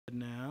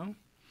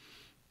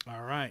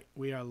All right,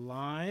 we are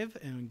live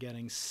and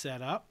getting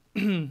set up.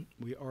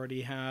 We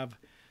already have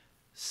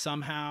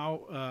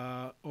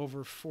somehow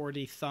over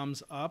 40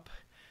 thumbs up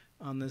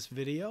on this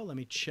video. Let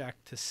me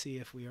check to see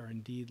if we are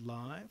indeed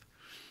live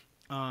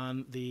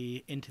on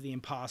the Into the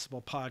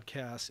Impossible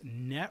podcast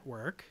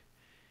network,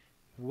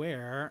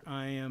 where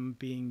I am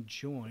being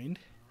joined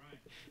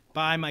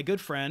by my good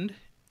friend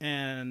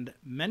and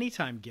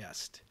many-time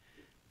guest,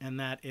 and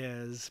that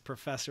is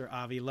Professor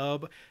Avi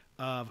Loeb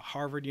of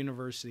Harvard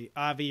University.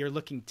 Avi, you're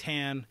looking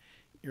tan,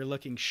 you're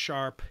looking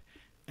sharp.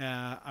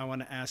 I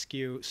want to ask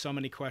you so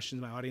many questions.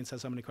 My audience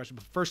has so many questions.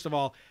 But first of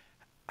all,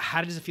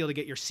 how does it feel to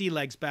get your sea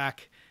legs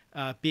back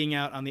being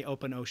out on the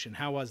open ocean?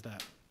 How was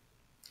that?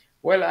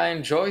 Well, I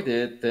enjoyed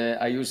it.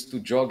 I used to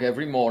jog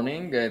every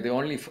morning. The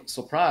only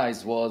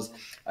surprise was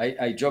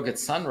I jog at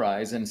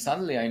sunrise, and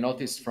suddenly I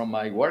noticed from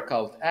my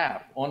workout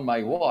app on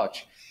my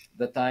watch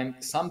that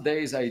some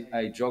days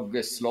I jog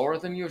slower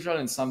than usual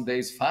and some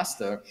days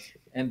faster.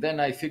 And then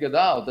I figured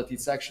out that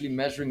it's actually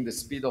measuring the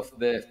speed of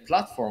the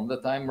platform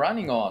that I'm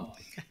running on.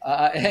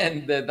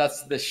 And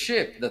that's the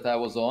ship that I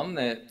was on,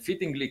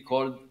 fittingly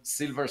called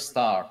Silver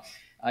Star.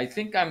 I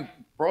think I'm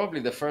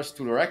probably the first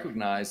to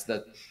recognize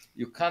that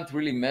you can't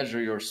really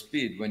measure your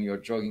speed when you're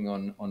jogging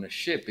on a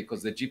ship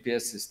because the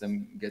GPS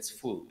system gets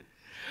full.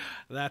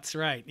 That's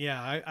right.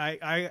 Yeah,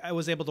 I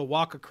was able to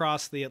walk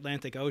across the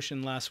Atlantic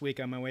Ocean last week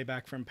on my way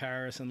back from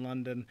Paris and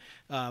London,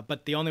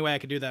 but the only way I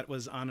could do that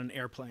was on an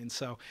airplane.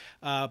 So,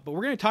 but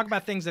we're going to talk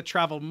about things that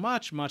travel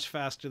much, much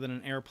faster than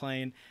an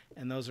airplane,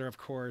 and those are, of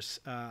course,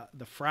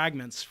 the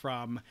fragments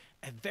from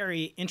a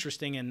very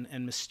interesting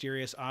and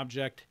mysterious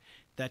object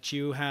that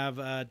you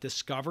have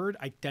discovered,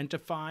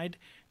 identified,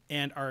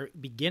 and are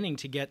beginning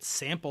to get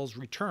samples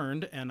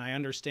returned. And I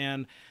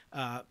understand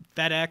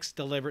FedEx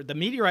delivered the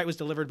meteorite was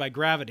delivered by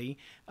gravity,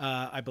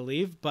 I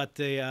believe, but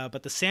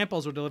the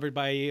samples were delivered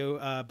by you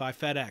by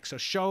FedEx. So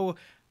show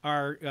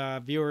our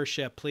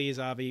viewership, please,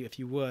 Avi, if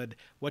you would,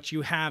 what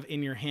you have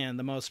in your hand,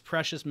 the most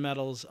precious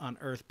metals on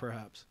Earth,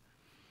 perhaps.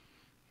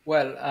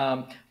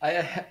 Well,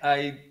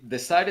 I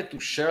decided to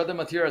share the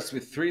materials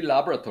with three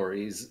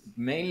laboratories,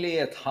 mainly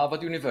at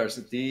Harvard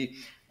University.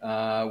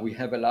 We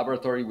have a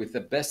laboratory with the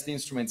best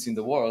instruments in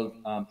the world,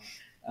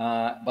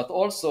 but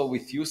also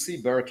with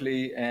UC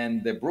Berkeley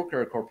and the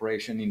Bruker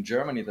Corporation in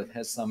Germany that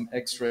has some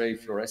X-ray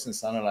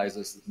fluorescence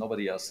analyzers that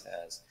nobody else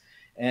has.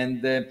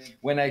 And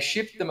when I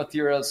shipped the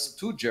materials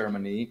to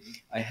Germany,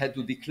 I had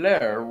to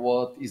declare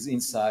what is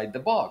inside the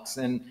box.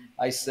 And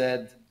I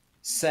said,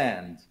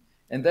 sand.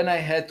 And then I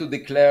had to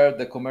declare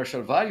the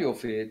commercial value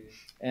of it.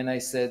 And I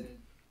said,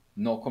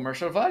 no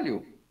commercial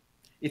value.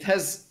 It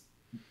has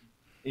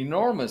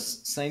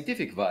enormous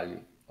scientific value,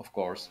 of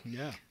course.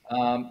 Yeah.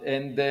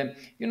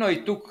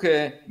 It took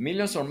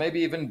millions or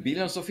maybe even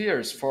billions of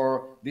years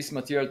for this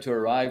material to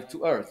arrive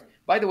to Earth.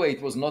 By the way,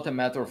 it was not a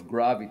matter of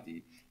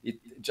gravity. It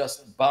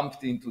just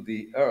bumped into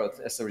the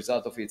Earth as a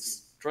result of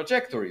its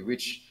trajectory,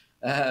 which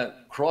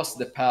crossed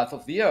the path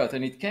of the Earth.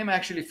 And it came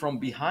actually from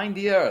behind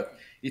the Earth.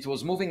 It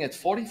was moving at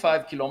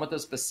 45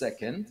 kilometers per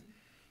second.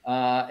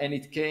 And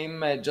it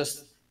came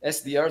just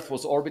as the Earth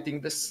was orbiting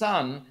the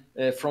Sun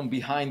from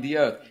behind the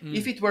Earth.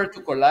 If it were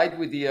to collide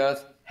with the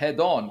Earth head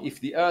on, if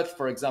the Earth,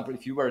 for example,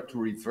 if you were to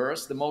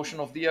reverse the motion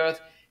of the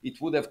Earth, it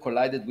would have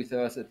collided with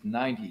Earth at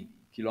 90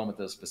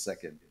 kilometers per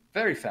second,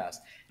 very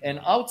fast. And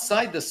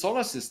outside the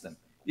solar system,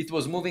 it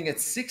was moving at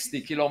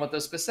 60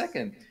 kilometers per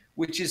second,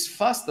 which is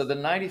faster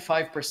than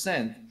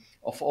 95%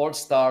 of all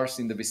stars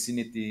in the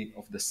vicinity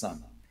of the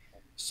Sun.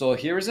 So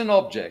here is an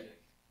object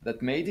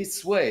that made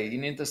its way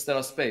in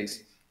interstellar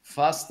space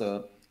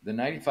faster than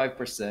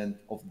 95%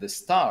 of the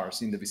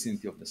stars in the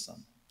vicinity of the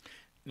Sun.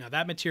 Now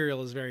that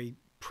material is very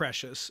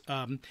precious.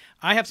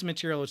 I have some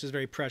material which is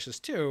very precious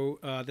too.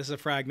 This is a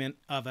fragment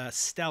of a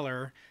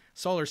stellar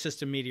solar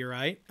system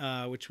meteorite,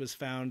 which was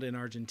found in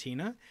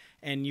Argentina.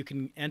 And you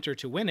can enter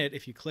to win it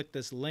if you click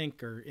this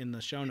link, or in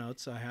the show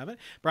notes, I have it,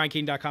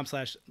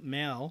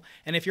 briankeating.com/mail.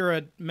 And if you're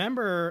a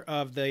member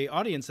of the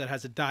audience that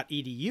has a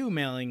 .edu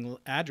mailing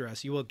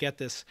address, you will get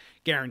this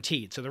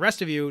guaranteed. So the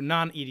rest of you,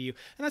 non-edu.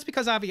 And that's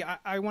because, Avi,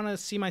 I want to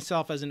see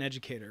myself as an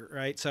educator,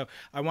 right? So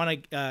I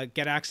want to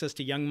get access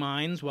to young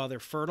minds while they're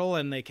fertile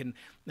and they can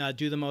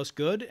do the most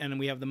good. And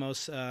we have the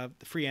most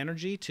free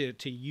energy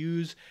to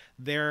use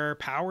their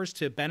powers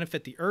to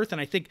benefit the Earth. And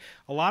I think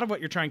a lot of what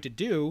you're trying to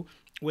do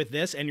with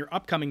this and your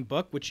upcoming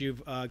book, which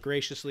you've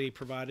graciously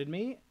provided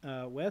me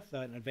with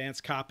an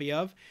advanced copy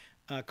of,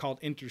 called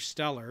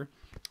Interstellar,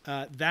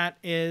 that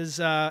is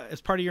as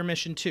part of your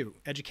mission too,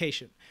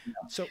 education.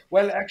 So,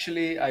 Well,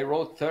 actually, I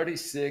wrote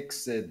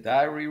 36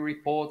 diary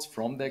reports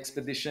from the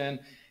expedition,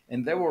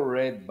 and they were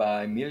read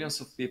by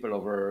millions of people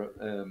over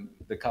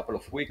the couple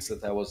of weeks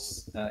that I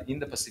was in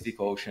the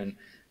Pacific Ocean.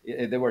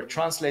 They were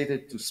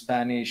translated to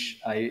Spanish.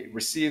 I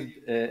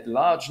received a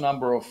large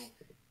number of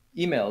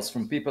emails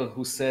from people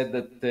who said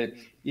that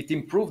it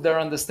improved their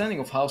understanding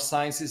of how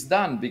science is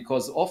done,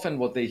 because often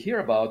what they hear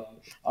about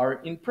are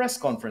in press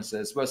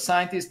conferences where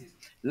scientists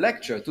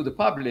lecture to the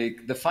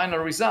public the final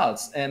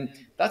results. And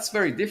that's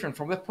very different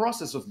from the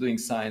process of doing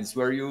science,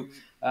 where you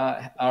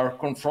are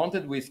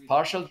confronted with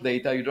partial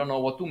data, you don't know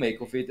what to make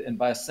of it, and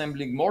by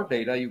assembling more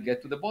data, you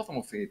get to the bottom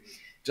of it.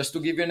 Just to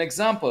give you an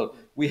example,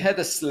 we had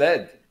a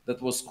sled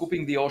that was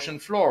scooping the ocean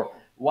floor.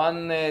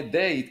 One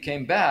day it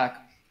came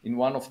back in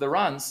one of the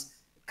runs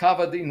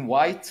covered in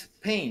white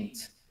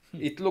paint.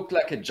 It looked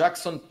like a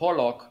Jackson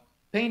Pollock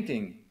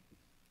painting.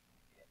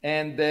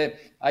 And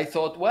I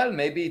thought, well,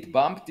 maybe it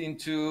bumped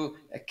into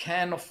a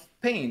can of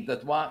paint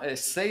that a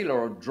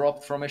sailor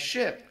dropped from a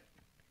ship.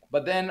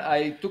 But then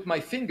I took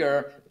my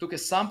finger, took a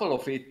sample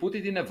of it, put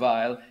it in a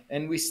vial,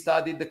 and we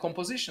studied the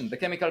composition, the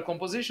chemical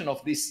composition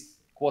of this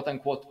quote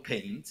unquote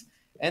paint,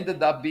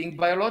 ended up being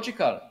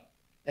biological.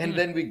 And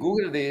then we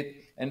Googled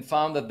it and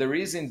found that there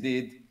is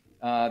indeed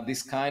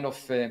this kind of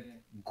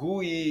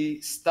gooey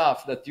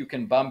stuff that you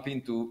can bump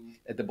into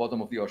at the bottom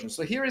of the ocean.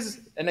 So here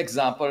is an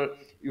example.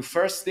 You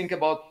first think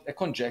about a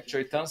conjecture.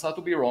 It turns out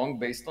to be wrong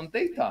based on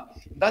data.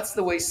 That's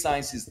the way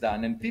science is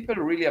done. And people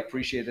really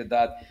appreciated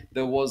that.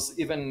 There was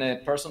even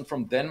a person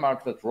from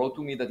Denmark that wrote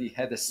to me that he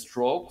had a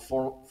stroke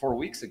 4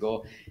 weeks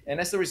ago. And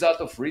as a result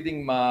of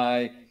reading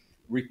my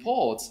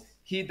reports,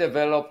 he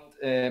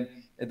developed a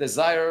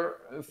desire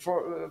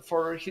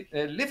for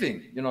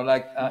living. You know,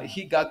 like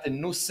he got a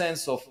new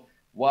sense of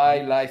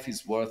why life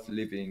is worth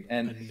living.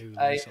 And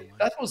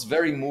that was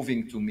very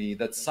moving to me,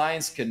 that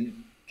science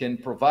can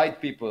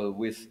provide people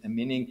with a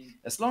meaning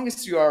as long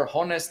as you are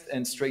honest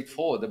and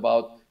straightforward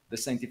about the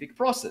scientific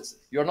process.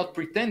 You're not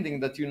pretending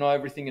that you know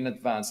everything in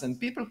advance. And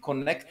people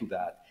connect to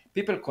that.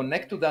 People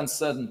connect to the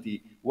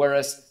uncertainty,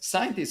 whereas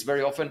scientists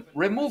very often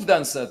remove the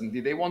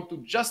uncertainty. They want to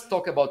just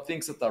talk about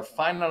things that are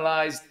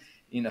finalized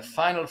in a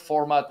final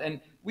format. And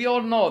we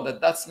all know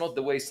that that's not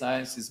the way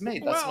science is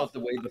made. That's not the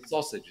way the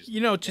sausage is made.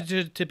 You know,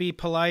 to be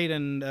polite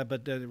and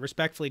but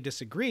respectfully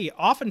disagree,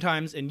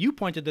 oftentimes, and you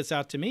pointed this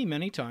out to me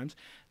many times,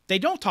 they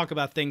don't talk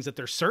about things that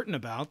they're certain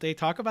about. They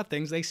talk about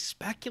things they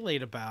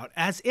speculate about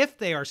as if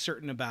they are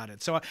certain about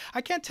it. So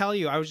I can't tell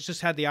you, I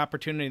just had the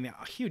opportunity and the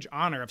huge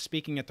honor of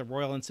speaking at the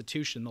Royal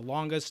Institution, the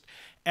longest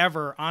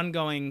ever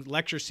ongoing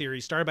lecture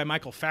series started by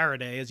Michael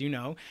Faraday, as you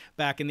know,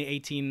 back in the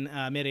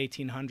mid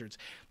 1800s.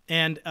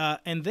 And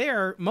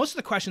there, most of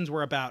the questions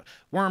were about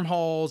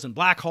wormholes and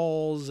black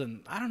holes,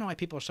 and I don't know why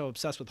people are so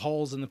obsessed with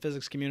holes in the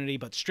physics community,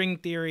 but string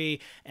theory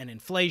and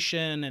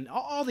inflation and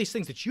all these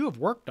things that you have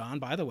worked on,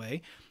 by the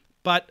way.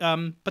 But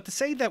to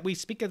say that we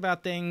speak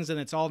about things and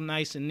it's all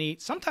nice and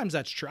neat, sometimes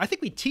that's true. I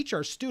think we teach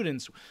our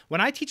students,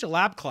 when I teach a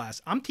lab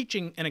class, I'm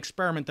teaching an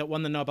experiment that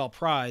won the Nobel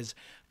Prize,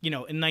 you know,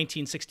 in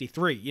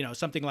 1963, you know,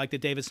 something like the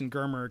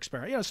Davison-Germer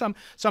experiment, you know,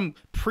 some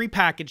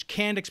prepackaged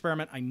canned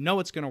experiment. I know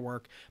it's going to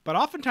work, but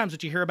oftentimes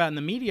what you hear about in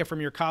the media from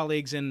your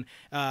colleagues in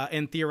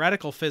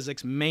theoretical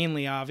physics,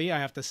 mainly Avi, I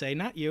have to say,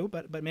 not you,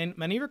 but many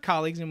of your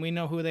colleagues, and we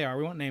know who they are,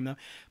 we won't name them,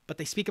 but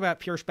they speak about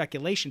pure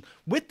speculation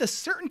with the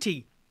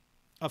certainty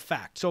of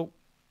fact. So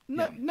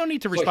no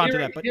need to respond to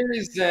that. But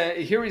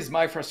here is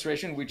my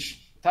frustration,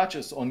 which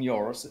touches on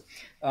yours.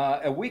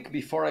 A week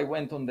before I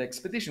went on the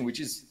expedition, which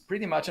is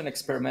pretty much an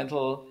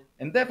experimental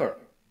endeavor,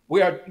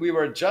 we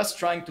were just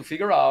trying to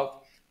figure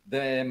out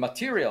the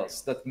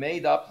materials that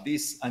made up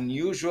this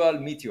unusual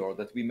meteor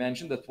that we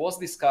mentioned that was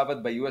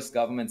discovered by US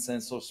government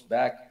sensors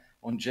back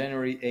on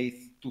January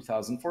 8th,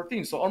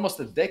 2014. So almost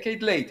a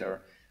decade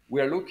later, we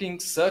are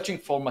searching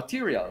for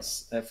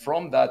materials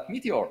from that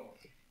meteor.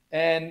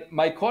 And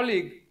my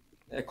colleague,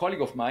 a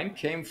colleague of mine,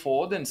 came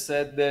forward and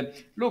said,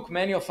 look,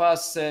 many of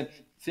us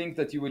think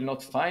that you will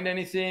not find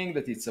anything,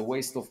 that it's a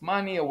waste of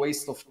money, a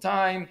waste of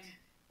time,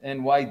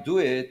 and why do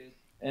it?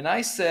 And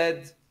I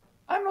said,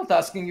 I'm not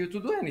asking you to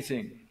do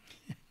anything.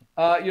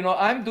 You know,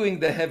 I'm doing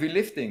the heavy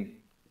lifting.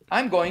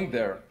 I'm going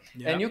there.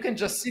 Yeah. And you can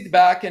just sit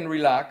back and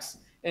relax.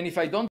 And if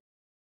I don't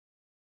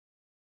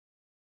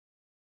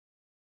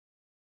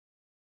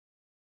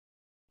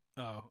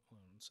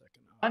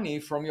money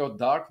from your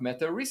dark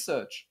matter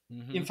research.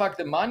 Mm-hmm. In fact,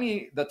 the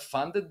money that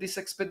funded this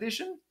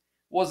expedition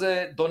was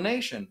a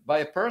donation by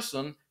a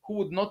person who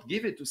would not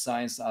give it to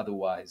science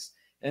otherwise.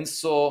 And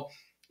so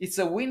it's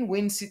a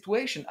win-win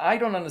situation. I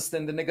don't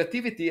understand the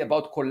negativity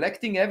about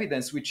collecting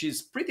evidence, which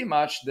is pretty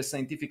much the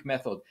scientific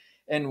method.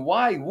 And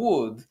why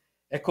would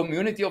a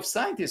community of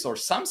scientists or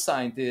some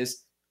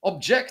scientists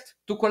object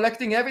to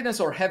collecting evidence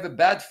or have a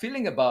bad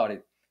feeling about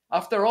it?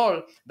 After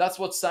all, that's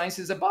what science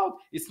is about.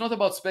 It's not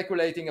about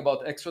speculating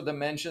about extra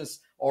dimensions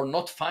or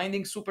not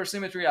finding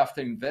supersymmetry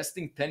after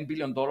investing $10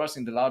 billion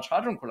in the Large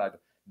Hadron Collider.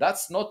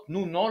 That's not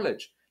new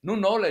knowledge. New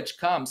knowledge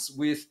comes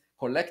with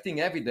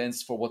collecting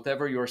evidence for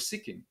whatever you're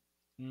seeking.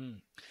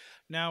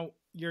 Now,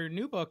 your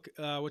new book,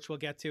 which we'll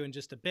get to in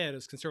just a bit,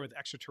 is concerned with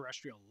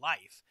extraterrestrial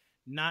life,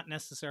 not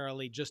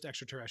necessarily just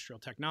extraterrestrial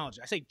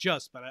technology. I say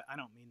just, but I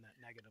don't mean that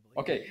negatively.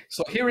 Okay,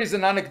 so here is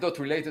an anecdote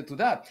related to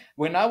that.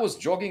 When I was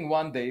jogging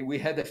one day, we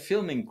had a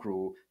filming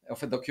crew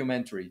of a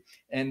documentary,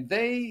 and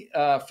they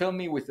filmed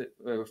me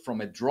from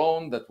a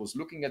drone that was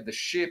looking at the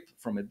ship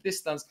from a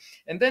distance.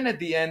 And then at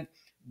the end,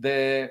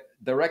 the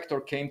director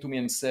came to me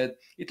and said,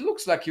 "It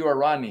looks like you are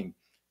running.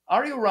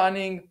 are you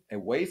running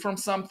away from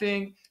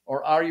something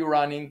or are you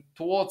running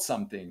towards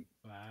something?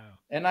 Wow.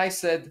 And I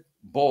said,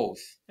 both.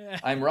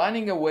 I'm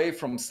running away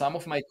from some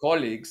of my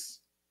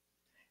colleagues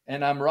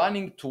and I'm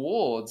running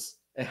towards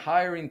a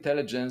higher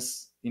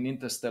intelligence in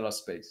interstellar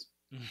space.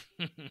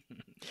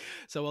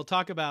 So we'll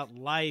talk about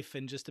life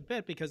in just a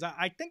bit because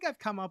I think I've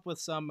come up with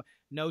some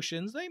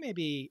notions. They may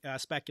be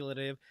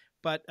speculative,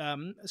 but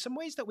some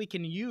ways that we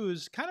can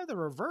use kind of the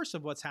reverse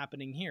of what's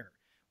happening here,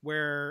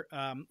 where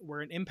an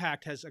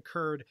impact has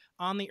occurred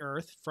on the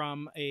Earth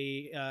from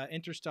a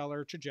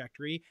interstellar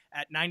trajectory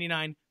at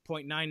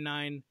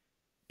 99.99%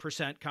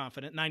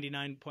 confident,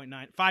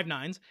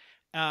 99.959s.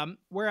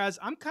 Whereas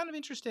I'm kind of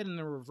interested in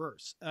the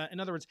reverse. In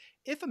other words,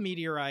 if a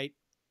meteorite,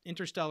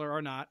 interstellar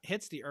or not,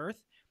 hits the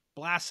Earth,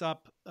 blasts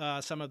up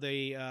some of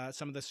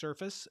the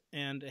surface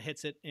and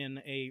hits it in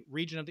a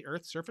region of the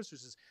Earth's surface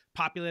which is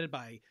populated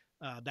by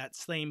that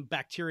same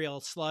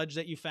bacterial sludge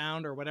that you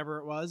found, or whatever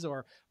it was,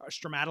 or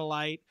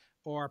stromatolite,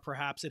 or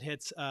perhaps it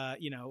hits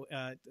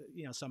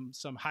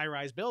some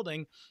high-rise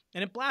building,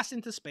 and it blasts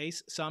into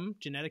space some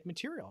genetic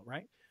material,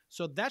 right?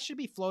 So that should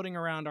be floating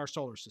around our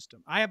solar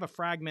system. I have a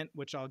fragment,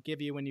 which I'll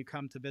give you when you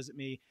come to visit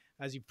me,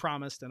 as you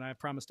promised, and I've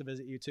promised to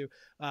visit you too.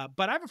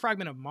 But I have a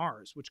fragment of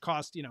Mars, which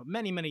costs,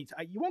 many, many.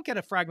 You won't get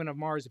a fragment of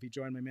Mars if you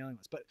join my mailing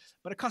list,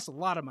 but it costs a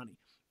lot of money.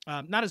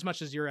 Not as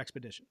much as your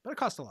expedition, but it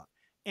costs a lot.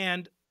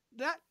 And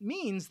that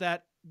means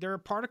that there are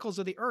particles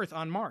of the Earth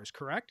on Mars,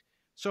 correct?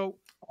 So,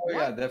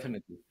 Yeah,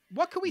 definitely.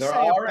 What can we There say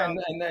are, about?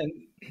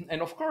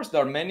 and of course,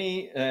 there are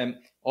many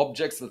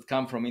objects that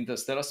come from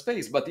interstellar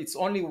space, but it's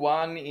only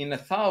 1 in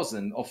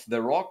 1,000 of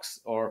the rocks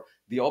or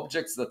the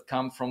objects that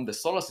come from the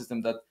solar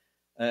system that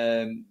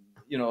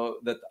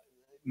that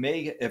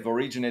may have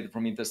originated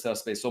from interstellar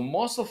space. So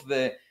most of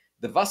the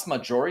vast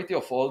majority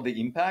of all the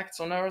impacts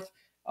on Earth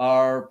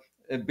are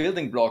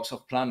building blocks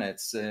of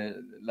planets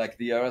like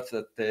the Earth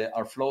that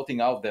are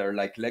floating out there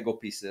like Lego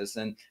pieces,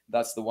 and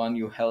that's the one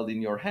you held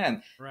in your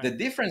hand. Right. The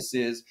difference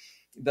is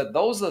that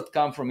those that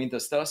come from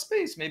interstellar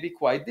space may be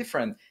quite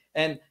different.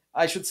 And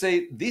I should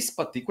say this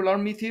particular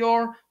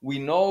meteor, we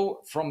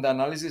know from the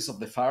analysis of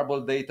the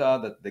fireball data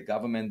that the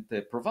government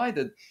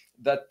provided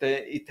that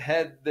it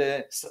had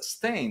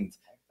sustained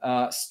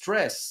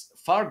stress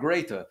far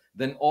greater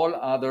than all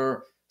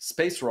other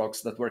space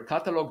rocks that were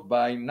cataloged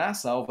by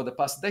NASA over the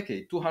past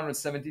decade,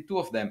 272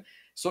 of them.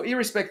 So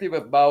irrespective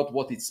about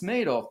what it's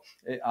made of,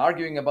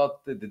 arguing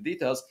about the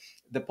details,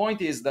 the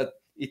point is that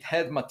it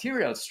had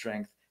material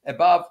strength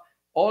above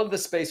all the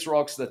space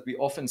rocks that we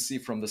often see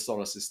from the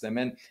solar system.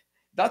 And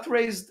that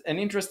raised an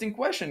interesting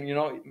question.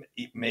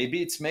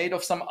 Maybe it's made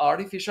of some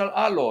artificial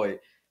alloy,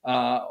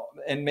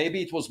 and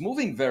maybe it was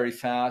moving very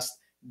fast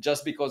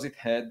just because it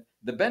had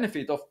the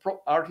benefit of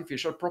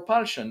artificial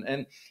propulsion.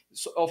 And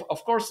so,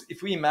 of course,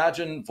 if we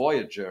imagine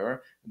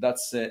Voyager,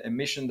 that's a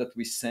mission that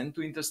we send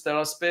to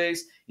interstellar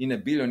space in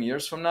 1 billion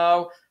years from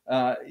now,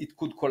 it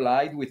could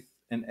collide with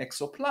an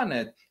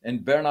exoplanet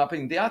and burn up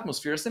in the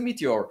atmosphere as a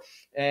meteor.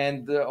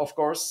 And of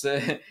course,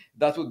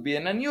 that would be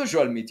an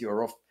unusual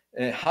meteor of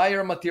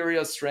higher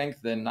material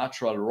strength than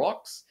natural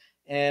rocks,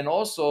 and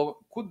also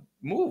could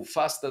move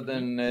faster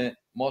than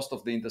most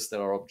of the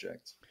interstellar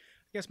objects.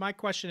 I guess my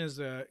question is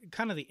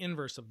kind of the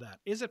inverse of that.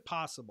 Is it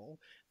possible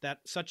that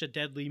such a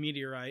deadly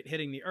meteorite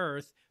hitting the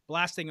Earth,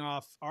 blasting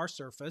off our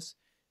surface,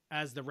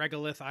 as the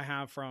regolith I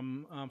have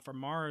from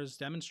Mars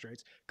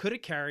demonstrates, could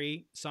it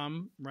carry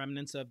some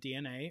remnants of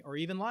DNA or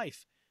even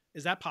life?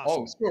 Is that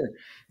possible? Oh, sure.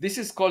 This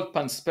is called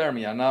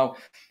panspermia. Now,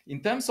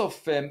 in terms of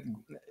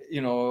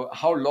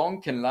how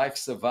long can life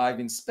survive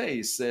in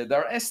space, there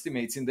are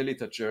estimates in the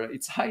literature.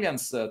 It's highly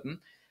uncertain.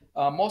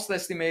 Most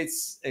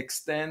estimates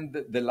extend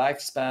the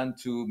lifespan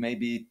to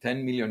maybe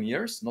 10 million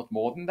years, not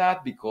more than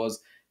that,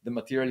 because the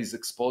material is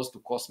exposed to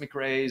cosmic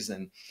rays,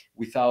 and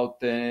without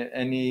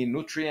any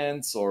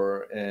nutrients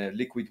or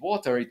liquid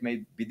water, it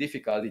may be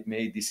difficult, it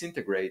may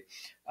disintegrate.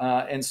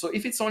 And so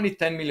if it's only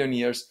 10 million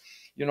years,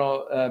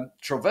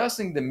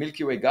 traversing the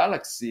Milky Way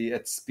galaxy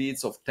at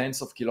speeds of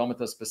tens of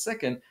kilometers per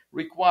second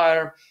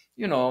require,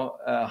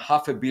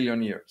 500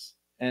 million years.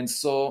 And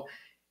so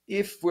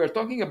if we're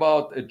talking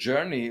about a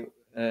journey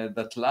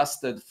that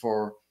lasted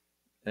for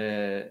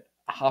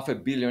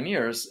 500 million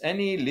years,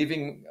 any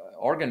living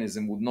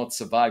organism would not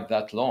survive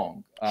that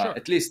long, Sure.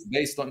 at least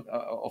based on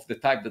of the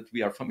type that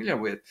we are familiar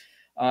with.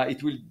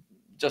 It will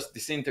just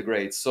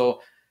disintegrate.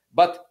 So,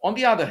 but on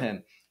the other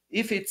hand,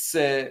 if it's,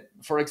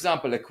 for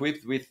example,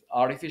 equipped with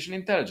artificial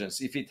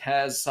intelligence, if it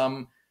has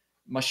some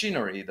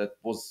machinery that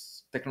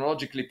was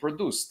technologically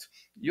produced,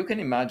 you can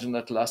imagine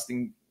that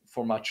lasting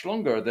for much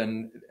longer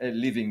than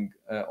living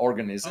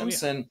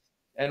organisms. Oh, yeah.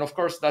 And of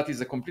course, that is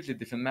a completely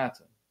different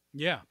matter.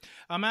 Yeah.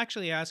 I'm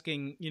actually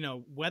asking,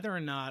 whether or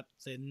not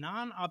the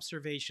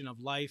non-observation of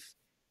life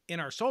in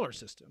our solar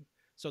system,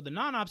 so the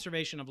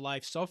non-observation of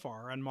life so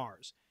far on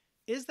Mars,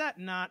 is that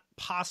not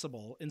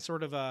possible in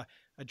sort of a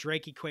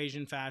Drake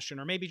equation fashion,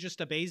 or maybe just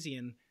a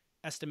Bayesian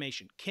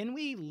estimation? Can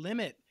we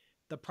limit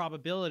the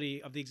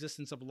probability of the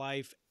existence of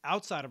life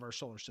outside of our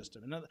solar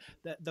system? And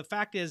the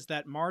fact is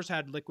that Mars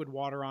had liquid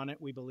water on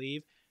it, we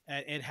believe,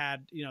 It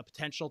had,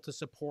 potential to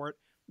support,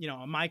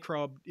 a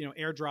microbe,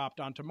 airdropped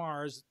onto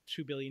Mars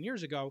 2 billion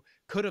years ago,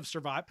 could have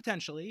survived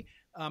potentially.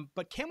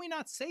 But can we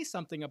not say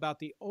something about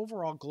the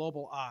overall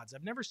global odds?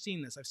 I've never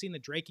seen this. I've seen the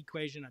Drake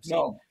equation. I've seen,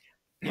 No.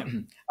 yeah,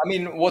 I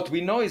mean, what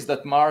we know is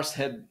that Mars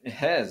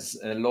has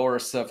a lower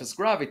surface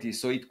gravity,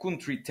 so it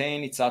couldn't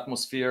retain its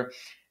atmosphere.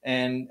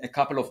 And a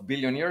couple of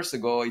billion years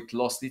ago, it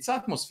lost its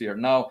atmosphere.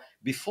 Now,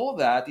 before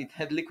that, it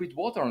had liquid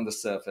water on the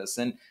surface.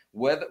 And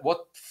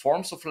what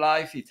forms of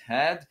life it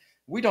had,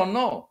 we don't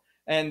know.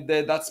 And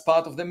that's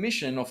part of the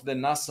mission of the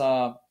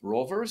NASA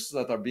rovers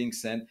that are being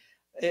sent.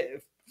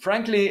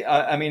 Frankly,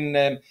 I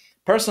mean,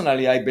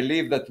 personally, I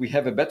believe that we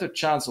have a better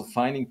chance of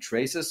finding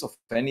traces of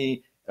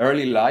any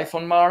early life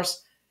on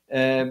Mars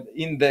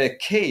in the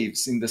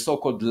caves, in the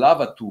so-called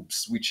lava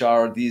tubes, which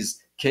are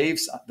these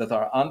caves that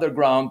are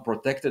underground,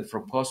 protected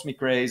from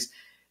cosmic rays,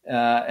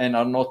 and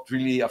are not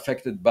really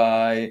affected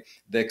by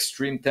the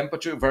extreme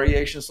temperature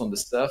variations on the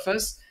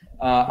surface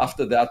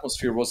after the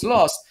atmosphere was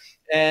lost.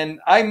 And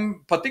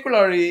I'm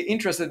particularly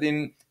interested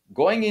in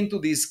going into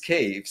these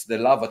caves, the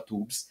lava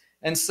tubes,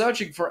 and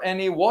searching for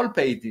any wall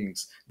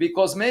paintings,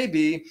 because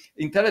maybe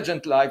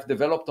intelligent life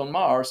developed on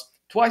Mars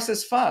twice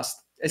as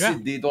fast as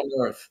it did on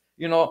Earth.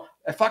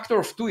 A factor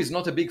of 2 is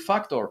not a big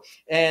factor.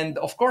 And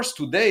of course,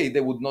 today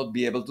they would not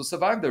be able to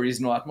survive. There is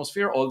no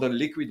atmosphere. All the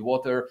liquid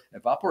water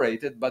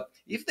evaporated. But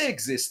if they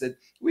existed,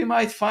 we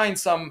might find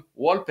some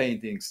wall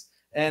paintings.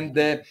 And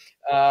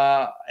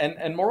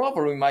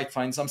moreover, we might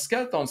find some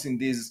skeletons in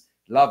these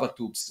lava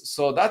tubes.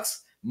 So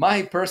that's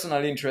my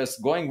personal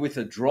interest, going with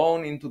a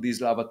drone into these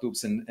lava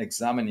tubes and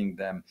examining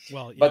them.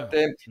 Well, yeah. But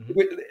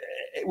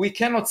we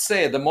cannot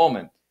say at the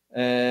moment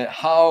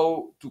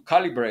how to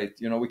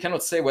calibrate. We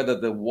cannot say whether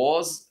there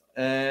was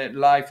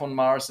life on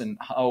Mars and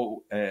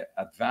how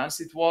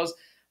advanced it was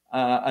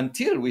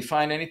until we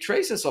find any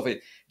traces of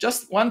it.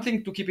 Just one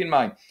thing to keep in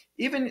mind: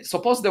 even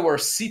suppose there were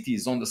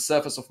cities on the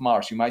surface of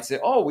Mars, you might say,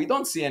 "Oh, we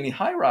don't see any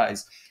high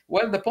rise."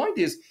 Well, the point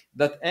is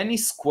that any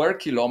square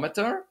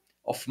kilometer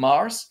of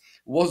Mars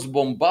was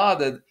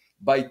bombarded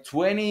by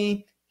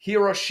 20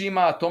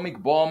 Hiroshima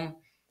atomic bomb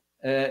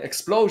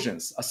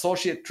explosions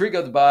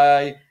triggered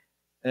by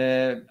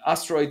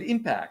asteroid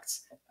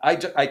impacts.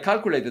 I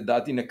calculated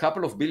that in a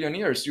couple of billion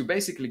years, you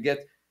basically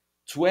get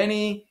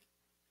 20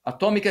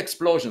 atomic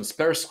explosions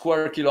per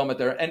square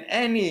kilometer, and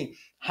any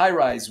high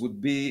rise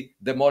would be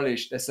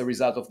demolished as a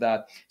result of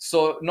that.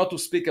 So not to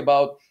speak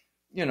about,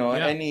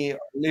 any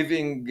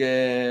living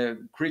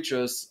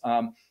creatures.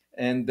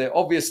 And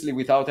obviously,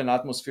 without an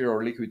atmosphere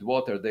or liquid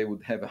water, they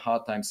would have a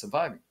hard time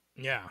surviving.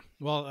 Yeah.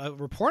 Well,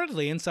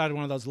 reportedly, inside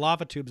one of those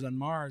lava tubes on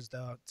Mars,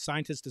 the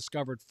scientists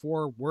discovered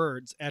 4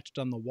 words etched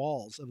on the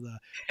walls of the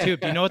tube.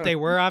 Do you know what they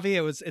were, Avi?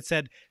 It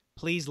said,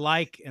 "Please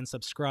like and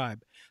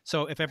subscribe."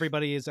 So if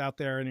everybody is out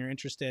there and you're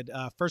interested,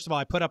 first of all,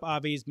 I put up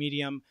Avi's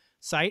Medium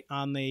site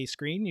on the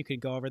screen. You can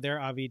go over there,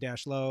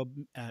 avi-loeb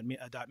at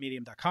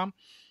 .medium.com.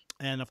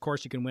 And of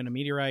course, you can win a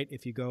meteorite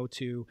if you go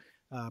to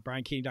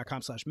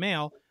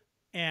briankeating.com/mail.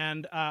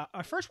 And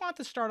I first want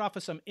to start off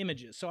with some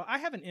images. So I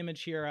have an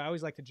image here. I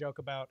always like to joke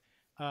about,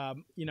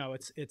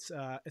 it's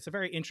a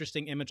very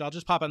interesting image. I'll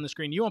just pop on the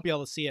screen. You won't be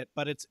able to see it,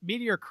 but it's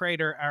Meteor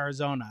Crater,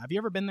 Arizona. Have you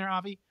ever been there,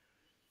 Avi?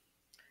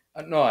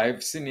 No,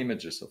 I've seen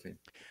images of it.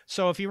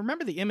 So if you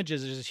remember the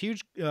images, there's this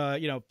huge,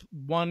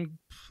 1,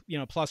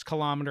 plus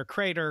kilometer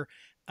crater.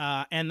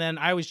 And then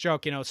I always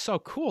joke, it's so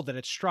cool that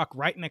it struck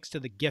right next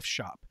to the gift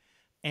shop.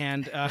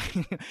 And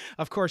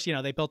of course,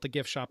 they built the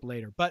gift shop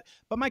later. But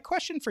my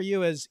question for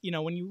you is,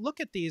 when you look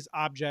at these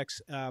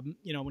objects, when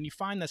you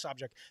find this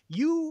object,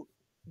 you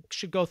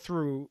should go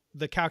through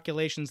the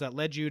calculations that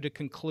led you to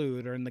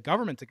conclude, or in the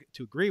government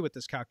to agree with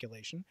this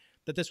calculation,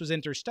 that this was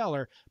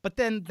interstellar, but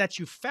then that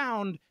you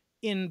found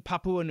in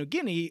Papua New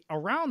Guinea,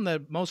 around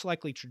the most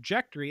likely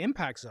trajectory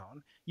impact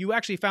zone, you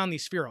actually found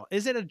these spherules.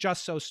 Is it a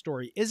just so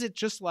story? Is it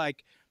just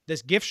like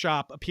this gift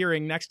shop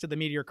appearing next to the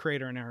meteor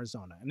crater in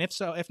Arizona? And if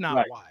so, if not,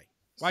 right. Why?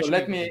 So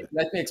let me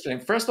explain.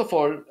 First of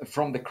all,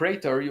 from the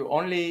crater, you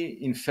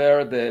only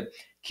infer the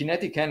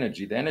kinetic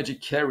energy, the energy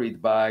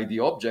carried by the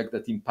object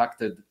that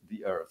impacted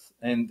the Earth.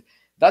 And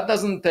that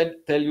doesn't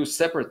tell you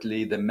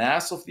separately the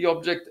mass of the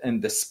object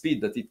and the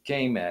speed that it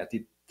came at.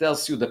 It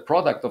tells you the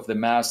product of the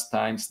mass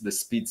times the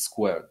speed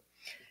squared.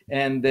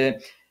 And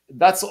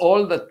that's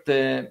all that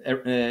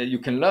you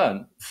can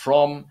learn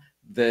from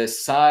the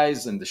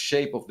size and the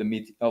shape of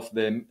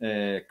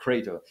the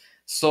crater.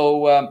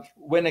 So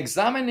when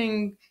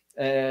examining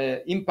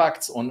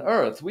impacts on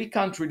Earth, we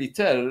can't really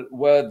tell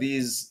where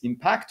these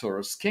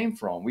impactors came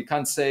from. We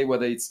can't say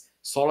whether it's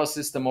solar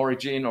system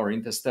origin or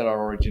interstellar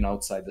origin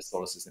outside the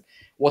solar system.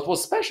 What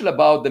was special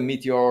about the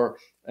meteor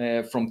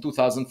from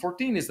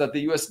 2014 is that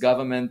the US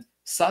government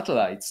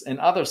satellites and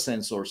other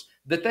sensors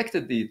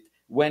detected it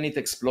when it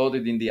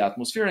exploded in the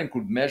atmosphere and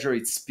could measure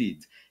its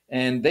speed.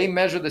 And they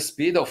measured the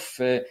speed of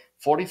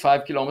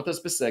 45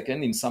 kilometers per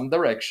second in some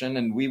direction.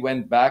 And we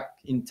went back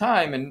in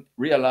time and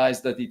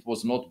realized that it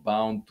was not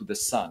bound to the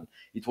sun.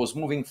 It was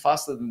moving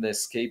faster than the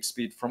escape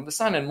speed from the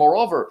sun. And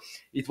moreover,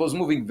 it was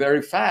moving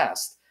very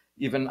fast.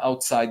 even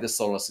outside the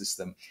solar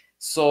system.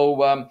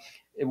 So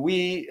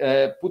we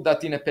put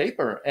that in a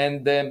paper,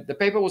 and the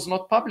paper was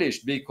not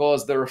published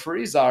because the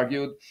referees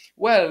argued,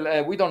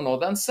 well, we don't know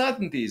the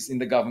uncertainties in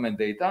the government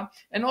data,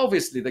 and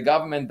obviously the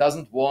government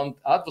doesn't want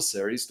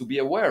adversaries to be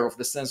aware of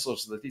the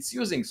sensors that it's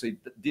using, so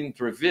it didn't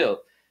reveal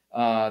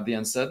the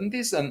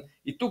uncertainties, and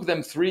it took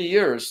them 3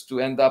 years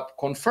to end up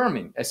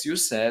confirming, as you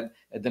said,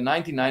 at the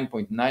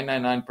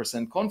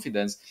 99.999%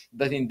 confidence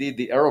that indeed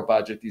the error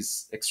budget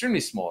is extremely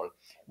small,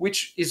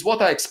 which is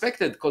what I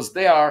expected, because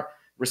they are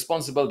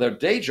responsible, their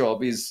day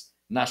job is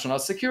national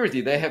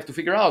security. They have to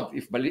figure out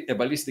if a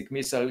ballistic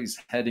missile is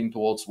heading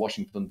towards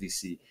Washington,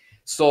 D.C.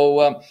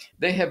 So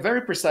they have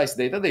very precise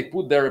data. They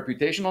put their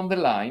reputation on the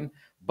line.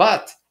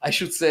 But I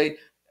should say,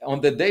 on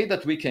the day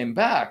that we came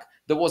back,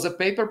 there was a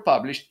paper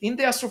published in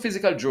the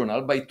Astrophysical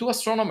Journal by 2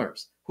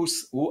 astronomers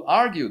who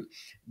argued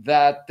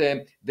that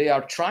they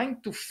are trying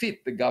to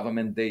fit the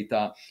government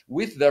data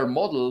with their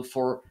model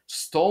for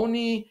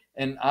stony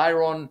and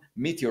iron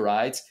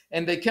meteorites,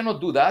 and they cannot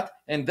do that,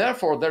 and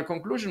therefore their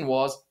conclusion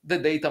was the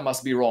data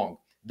must be wrong.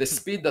 The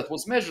speed that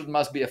was measured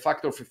must be a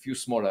factor of a few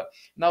smaller.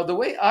 Now, the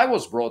way I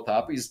was brought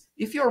up is,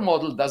 if your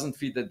model doesn't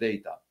fit the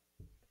data,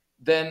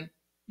 then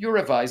you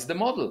revise the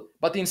model.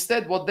 But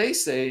instead, what they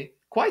say,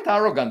 quite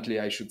arrogantly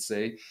I should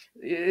say,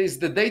 is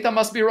the data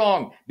must be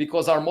wrong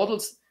because our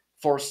models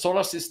for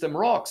solar system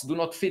rocks do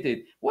not fit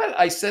it. Well,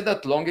 I said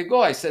that long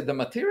ago. I said the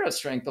material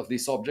strength of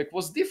this object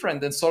was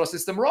different than solar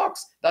system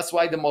rocks. That's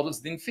why the models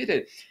didn't fit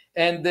it.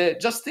 And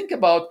just think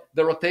about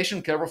the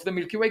rotation curve of the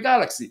Milky Way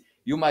galaxy.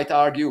 You might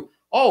argue,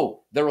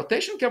 oh, the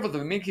rotation curve of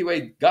the Milky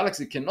Way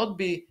galaxy cannot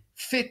be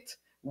fit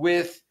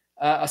with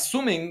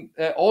assuming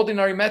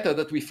ordinary matter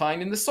that we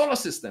find in the solar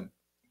system,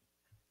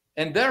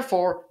 and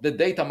therefore the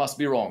data must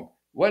be wrong.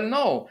 Well,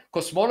 no,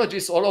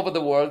 cosmologists all over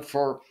the world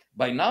for,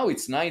 by now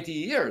it's 90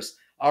 years,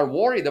 are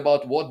worried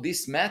about what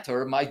this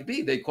matter might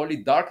be. They call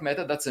it dark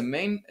matter. That's a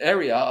main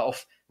area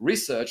of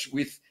research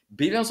with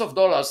billions of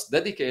dollars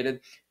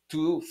dedicated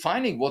to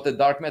finding what the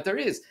dark matter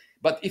is.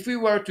 But if we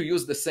were to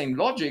use the same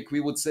logic,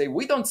 we would say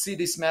we don't see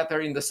this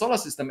matter in the solar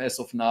system as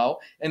of now,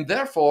 and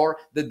therefore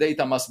the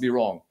data must be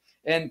wrong.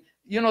 And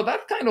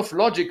that kind of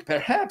logic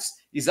perhaps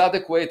is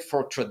adequate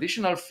for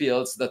traditional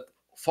fields that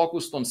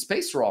focused on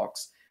space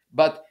rocks,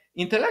 but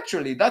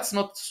intellectually that's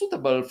not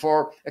suitable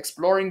for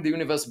exploring the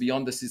universe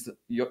beyond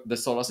the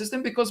solar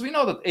system, because we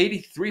know that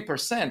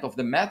 83% of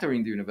the matter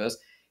in the universe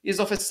is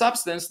of a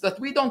substance that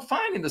we don't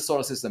find in the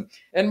solar system.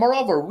 And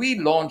moreover, we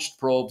launched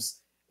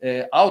probes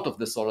out of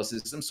the solar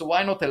system, so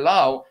why not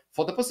allow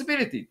for the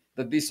possibility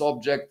that this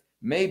object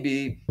may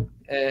be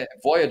a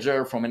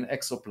Voyager from an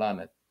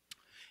exoplanet?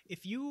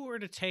 If you were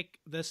to take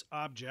this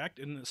object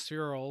in the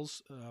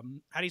spherules,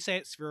 how do you say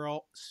it?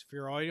 Spheroids?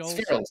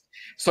 Spherules.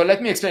 So let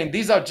me explain.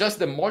 These are just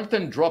the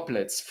molten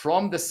droplets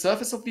from the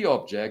surface of the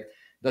object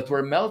that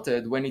were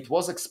melted when it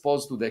was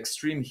exposed to the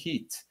extreme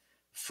heat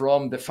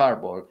from the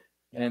fireball.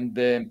 And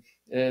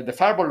the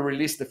fireball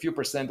released a few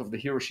percent of the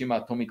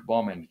Hiroshima atomic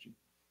bomb energy.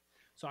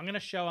 So I'm going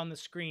to show on the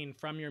screen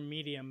from your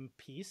Medium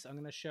piece, I'm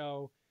going to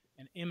show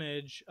an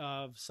image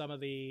of some of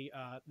the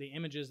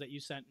images that you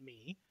sent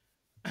me.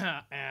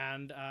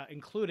 And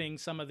including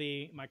some of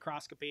the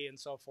microscopy and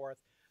so forth.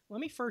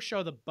 Let me first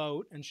show the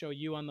boat and show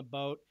you on the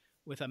boat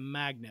with a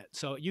magnet.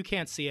 So you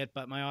can't see it,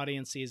 but my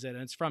audience sees it,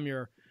 and it's from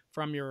your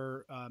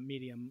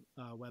Medium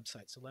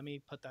website. So let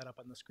me put that up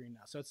on the screen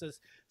now. So it's this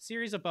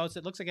series of boats.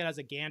 It looks like it has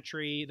a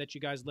gantry that you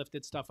guys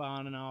lifted stuff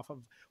on and off of.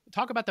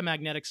 Talk about the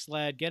magnetic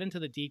sled. Get into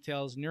the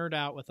details. Nerd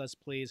out with us,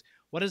 please.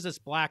 What is this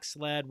black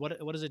sled?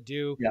 What does it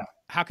do? Yeah.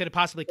 How could it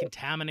possibly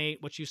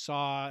contaminate what you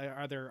saw?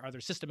 Are there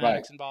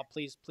systematics involved?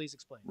 Please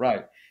explain.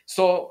 Right.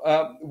 So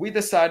we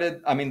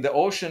decided. I mean, the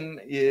ocean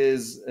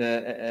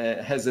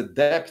has a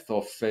depth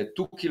of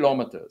 2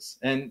 kilometers,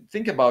 and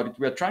think about it.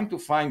 We are trying to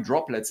find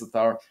droplets that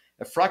are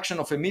a fraction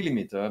of a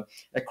millimeter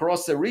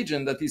across a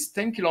region that is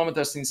 10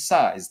 kilometers in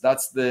size.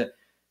 That's the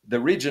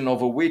region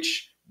over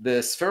which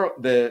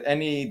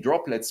any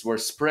droplets were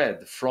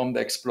spread from the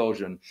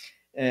explosion,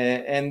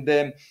 and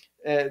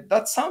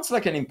that sounds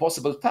like an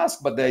impossible task,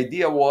 but the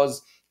idea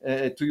was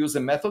to use a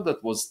method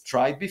that was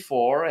tried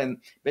before, and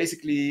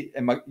basically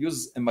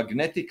use a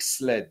magnetic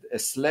sled, a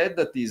sled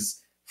that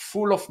is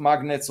full of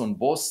magnets on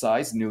both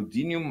sides,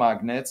 neodymium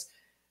magnets,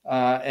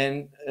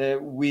 and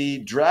we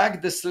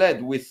dragged the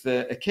sled with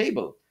a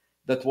cable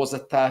that was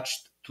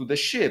attached to the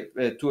ship,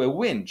 to a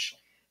winch.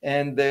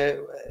 And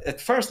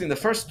at first, in the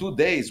first 2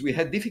 days, we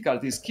had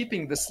difficulties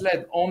keeping the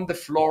sled on the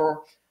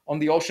floor, on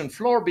the ocean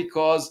floor,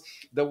 because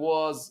there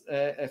was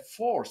a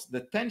force, the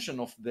tension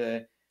of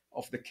the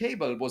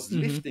cable was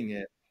lifting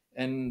it,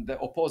 and the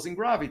opposing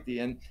gravity.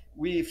 And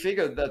we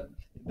figured that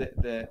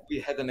we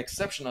had an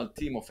exceptional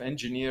team of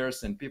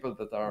engineers and people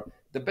that are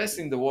the best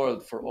in the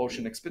world for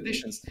ocean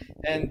expeditions.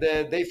 And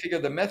they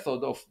figured the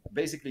method of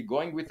basically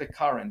going with the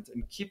current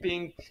and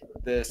keeping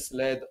the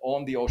sled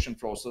on the ocean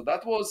floor. So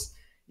that was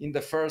in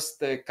the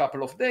first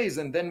couple of days.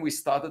 And then we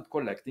started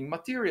collecting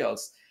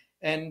materials.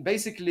 And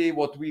basically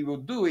what we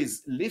would do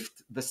is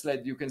lift the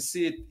sled. You can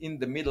see it in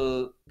the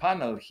middle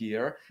panel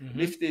here.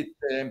 Lift it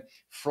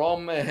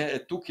from a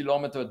 2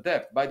 kilometer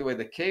depth. By the way,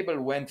 the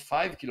cable went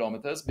 5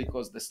 kilometers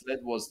because the sled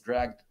was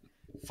dragged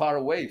far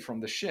away from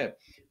the ship.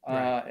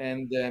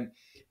 Right.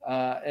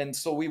 And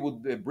so we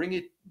would bring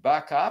it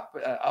back up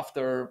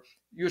after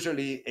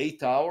usually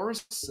 8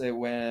 hours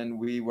when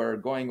we were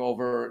going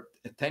over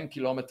a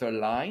 10-kilometer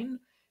line.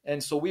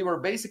 And so we were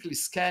basically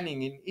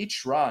scanning in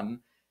each run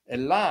a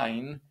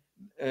line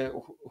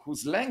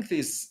whose length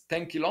is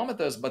 10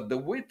 kilometers, but the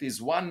width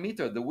is 1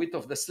 meter, the width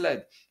of the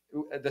sled.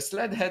 The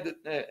sled had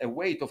a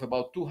weight of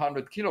about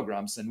 200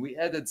 kilograms, and we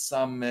added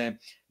some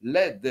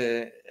lead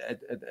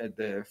at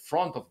the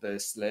front of the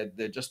sled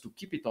just to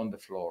keep it on the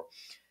floor.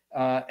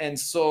 And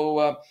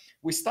so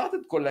we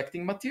started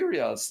collecting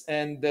materials,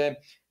 and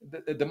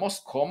the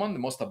most common, the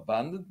most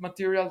abundant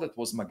material that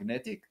was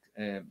magnetic,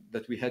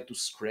 that we had to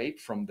scrape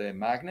from the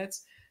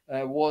magnets,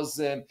 was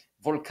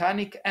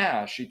volcanic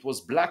ash. It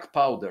was black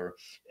powder.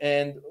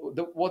 And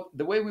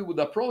the way we would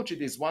approach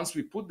it is, once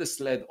we put the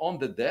sled on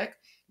the deck,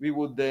 we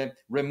would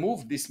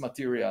remove this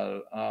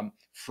material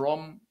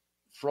from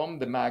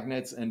the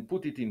magnets and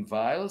put it in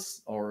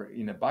vials or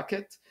in a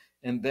bucket,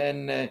 and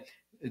then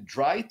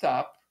dry it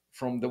up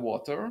from the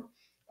water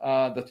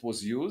that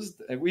was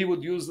used. We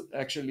would use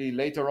actually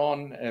later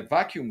on a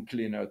vacuum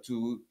cleaner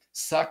to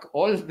suck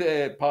all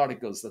the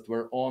particles that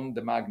were on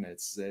the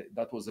magnets.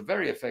 That was a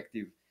very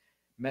effective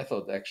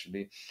method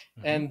actually.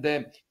 And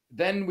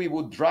then we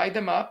would dry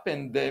them up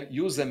and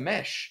use a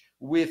mesh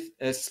with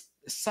a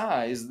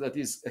size that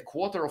is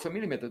 1/4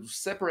 millimeter to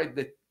separate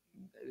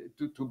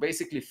to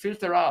basically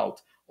filter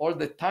out all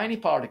the tiny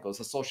particles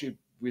associated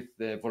with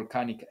the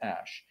volcanic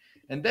ash.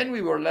 And then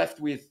we were left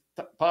with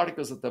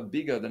particles that are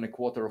bigger than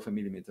 1/4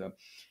 millimeter.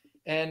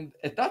 And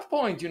at that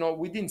point,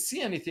 we didn't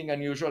see anything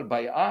unusual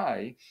by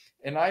eye.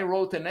 And I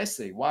wrote an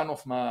essay, one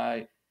of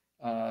my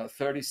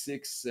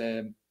 36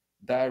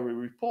 diary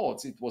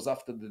reports. It was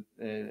after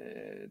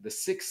the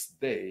 6th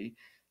day.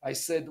 I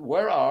said,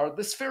 where are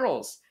the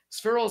spherules?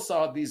 Spherules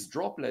are these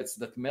droplets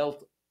that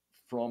melt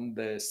from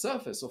the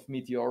surface of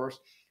meteors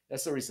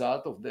as a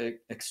result of the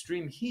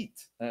extreme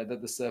heat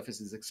that the surface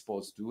is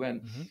exposed to.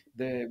 And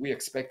we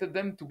expected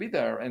them to be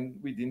there,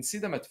 and we didn't see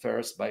them at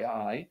first by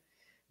eye.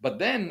 But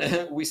then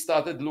we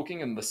started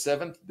looking on the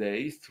 7th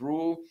day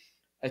through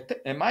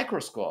a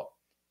microscope.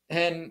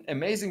 And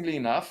amazingly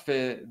enough,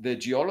 the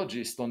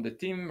geologist on the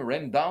team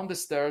ran down the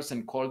stairs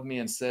and called me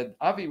and said,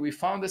 Avi, we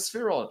found a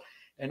spherule.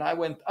 And I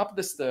went up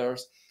the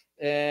stairs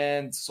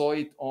and saw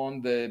it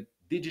on the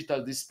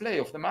digital display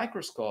of the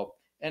microscope.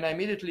 And I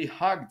immediately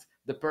hugged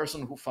the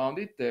person who found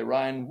it,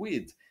 Ryan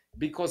Weed,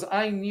 because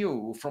I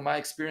knew from my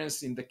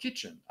experience in the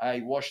kitchen,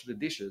 I wash the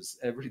dishes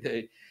every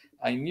day.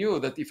 I knew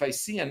that if I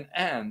see an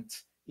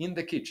ant in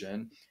the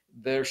kitchen,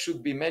 there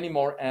should be many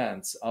more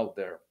ants out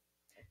there.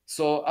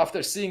 So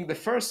after seeing the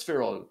first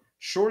spherule,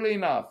 surely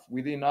enough,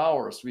 within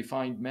hours, we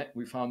found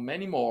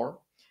many more,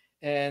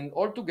 and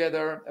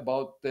altogether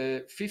about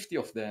 50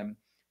 of them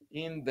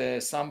in the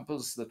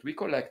samples that we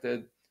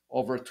collected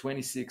over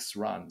 26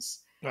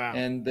 runs. Wow.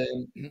 And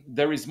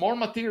there is more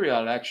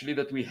material actually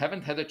that we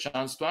haven't had a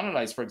chance to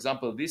analyze. For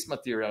example, this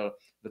material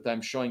that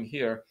I'm showing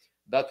here,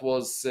 that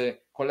was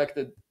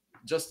collected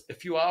just a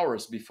few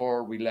hours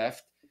before we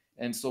left.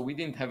 And so we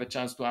didn't have a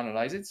chance to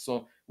analyze it.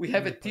 So we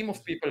have a team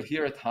of people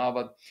here at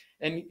Harvard.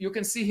 And you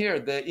can see here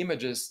the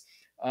images.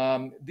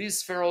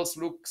 These spherules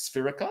look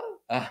spherical,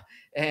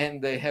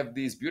 and they have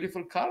these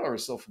beautiful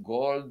colors of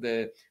gold,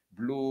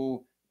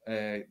 blue,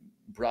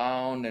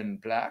 brown,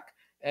 and black.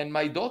 And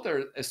my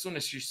daughter, as soon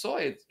as she saw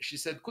it, she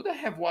said, could I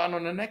have one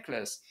on a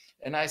necklace?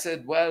 And I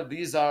said, well,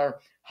 these are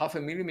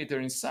 0.5 millimeter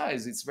in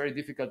size. It's very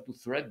difficult to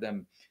thread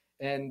them.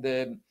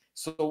 And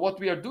so what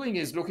we are doing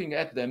is looking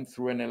at them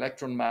through an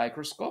electron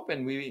microscope.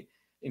 And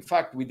in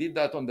fact, we did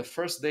that on the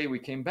first day we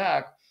came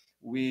back.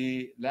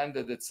 We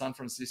landed at San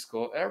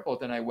Francisco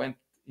airport, and I went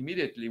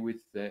immediately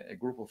with a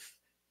group of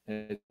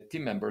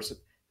team members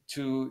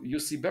to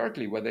UC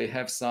Berkeley, where they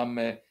have some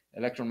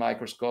electron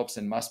microscopes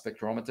and mass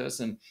spectrometers.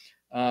 And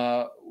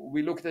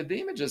we looked at the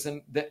images,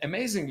 and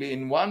amazingly,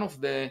 in one of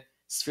the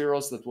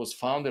spherules that was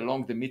found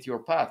along the meteor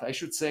path, I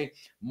should say,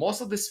 most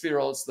of the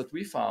spherules that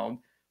we found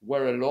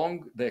were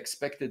along the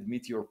expected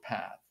meteor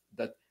path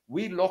that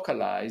we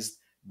localized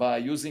by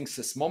using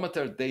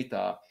seismometer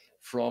data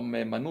from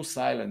Manus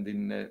Island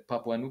in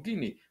Papua New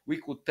Guinea. We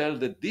could tell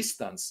the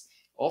distance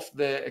of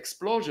the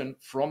explosion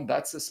from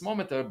that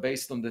seismometer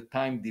based on the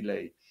time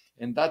delay.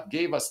 And that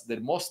gave us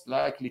the most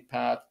likely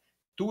path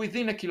to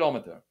within 1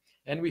 kilometer.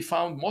 And we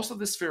found most of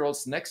the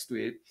spherules next to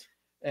it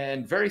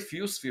and very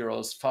few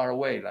spherules far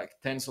away,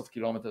 like tens of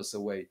kilometers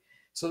away.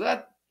 So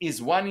that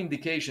is one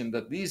indication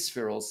that these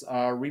spherules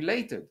are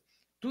related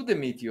to the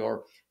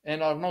meteor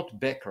and are not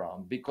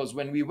background, because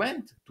when we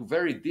went to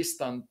very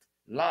distant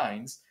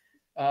lines,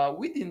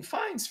 we didn't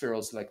find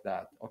spherules like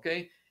that,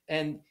 okay?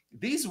 And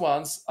these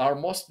ones are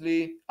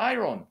mostly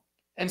iron.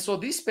 And so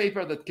this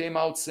paper that came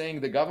out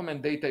saying the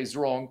government data is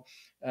wrong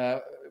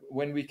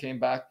when we came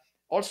back,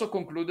 also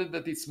concluded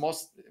that it's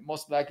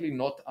most likely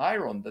not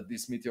iron that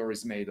this meteor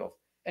is made of.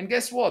 And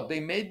guess what? They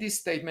made this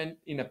statement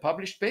in a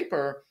published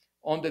paper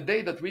on the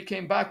day that we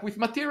came back with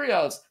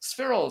materials,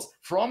 spherules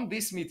from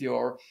this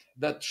meteor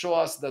that show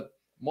us that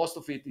most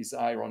of it is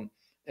iron.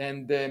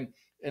 And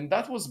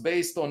that was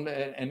based on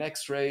an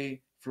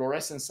X-ray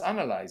fluorescence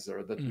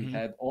analyzer that we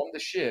had on the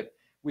ship,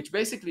 which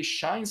basically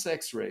shines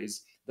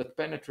X-rays that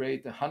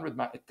penetrate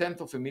a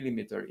tenth of a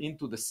millimeter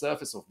into the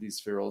surface of these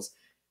spherules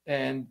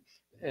and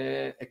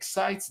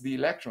excites the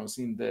electrons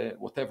in the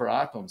whatever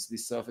atoms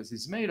this surface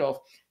is made of,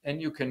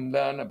 and you can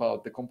learn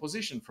about the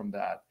composition from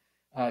that.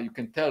 You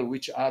can tell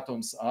which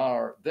atoms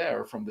are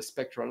there from the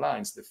spectral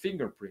lines, the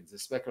fingerprints, the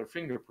spectral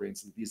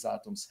fingerprints that these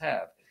atoms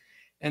have.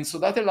 And so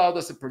that allowed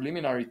us a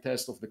preliminary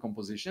test of the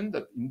composition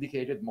that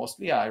indicated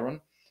mostly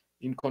iron,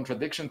 in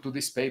contradiction to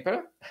this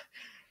paper.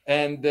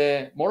 And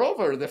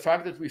moreover, the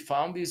fact that we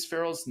found these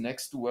spherules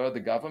next to where the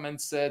government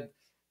said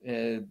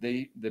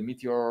the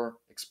meteor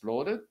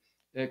exploded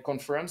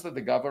confirms that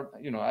the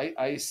government,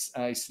 I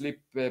sleep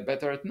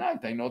better at night.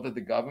 I know that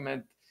the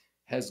government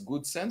has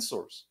good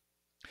sensors.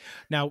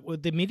 Now,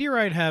 would the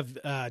meteorite have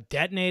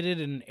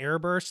detonated in an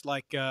airburst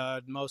like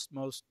most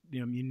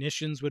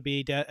munitions would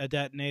be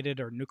detonated,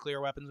 or nuclear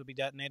weapons would be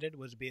detonated?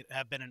 Would it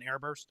have been an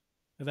airburst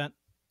event?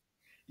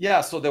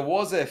 Yeah, so there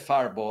was a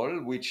fireball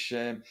which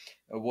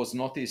was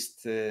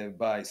noticed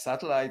by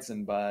satellites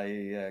and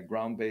by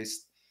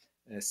ground-based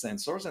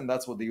sensors, and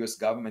that's what the US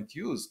government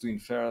used to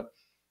infer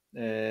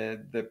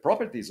the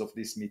properties of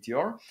this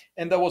meteor.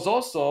 And there was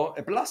also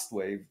a blast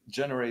wave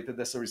generated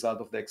as a result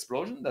of the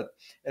explosion that,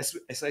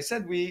 as I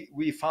said,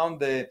 we found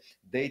the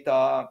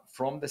data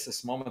from the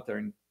seismometer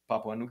in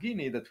Papua New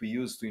Guinea that we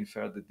used to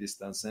infer the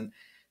distance. And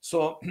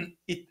so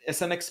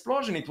as an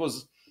explosion, it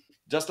was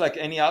just like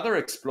any other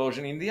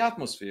explosion in the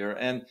atmosphere.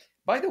 And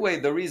by the way,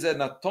 there is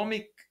an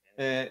atomic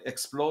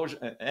explosion,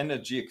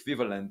 energy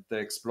equivalent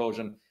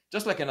explosion,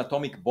 just like an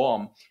atomic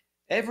bomb,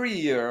 every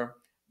year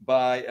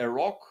by a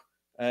rock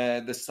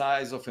the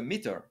size of a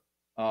meter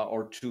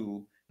or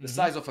two, the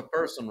size of a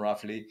person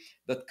roughly,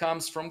 that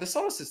comes from the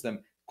solar system,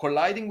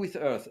 colliding with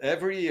Earth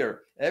every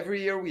year.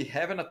 Every year we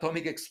have an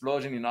atomic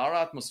explosion in our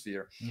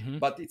atmosphere,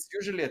 but it's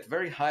usually at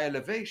very high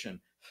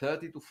elevation,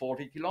 30 to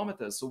 40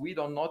 kilometers. So we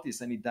don't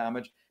notice any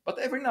damage. But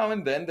every now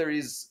and then there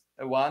is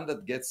one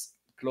that gets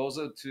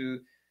closer to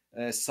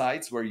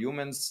sites where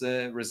humans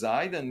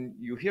reside, and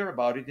you hear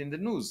about it in the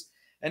news.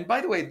 And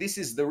by the way, this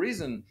is the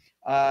reason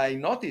I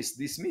noticed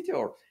this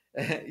meteor.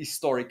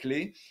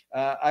 Historically,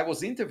 I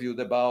was interviewed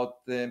about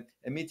a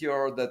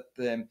meteor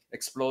that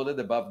exploded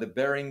above the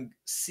Bering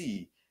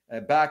Sea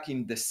back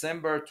in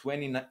December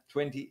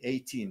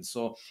 2018.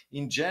 So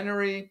in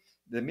January,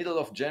 the middle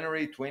of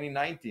January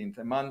 2019,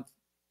 a month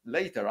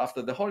later,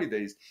 after the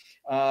holidays,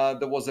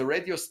 there was a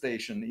radio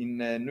station in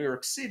New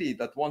York City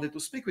that wanted to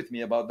speak with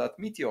me about that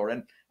meteor.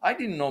 And I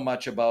didn't know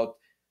much about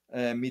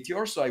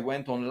meteors, so I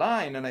went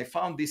online and I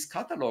found this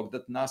catalog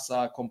that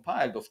NASA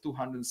compiled of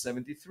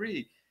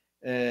 273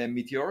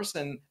 meteors,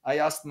 and I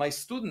asked my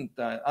student,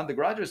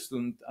 undergraduate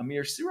student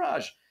Amir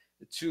Siraj,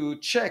 to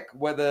check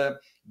whether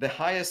the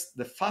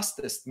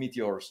fastest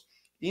meteors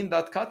in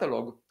that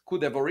catalog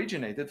could have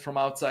originated from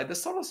outside the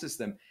solar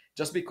system,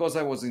 just because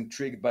I was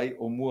intrigued by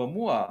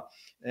Oumuamua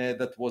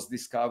that was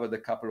discovered a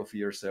couple of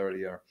years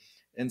earlier.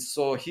 And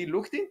so he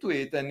looked into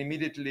it, and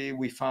immediately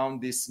we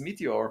found this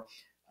meteor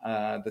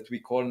that we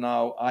call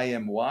now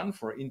IM1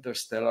 for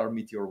Interstellar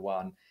Meteor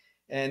 1.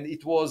 And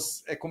it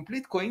was a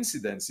complete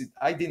coincidence.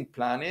 I didn't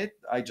plan it.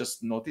 I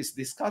just noticed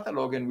this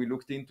catalog and we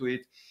looked into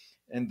it.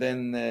 And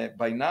then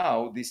by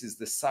now, this is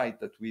the site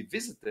that we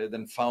visited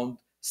and found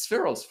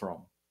spherules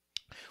from.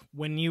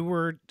 When you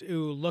were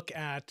to look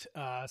at,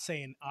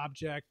 say, an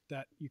object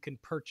that you can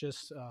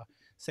purchase,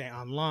 say,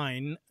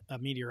 online, a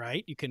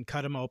meteorite, you can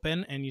cut them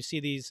open and you see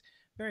these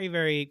very,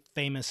 very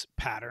famous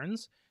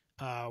patterns,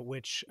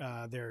 which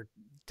their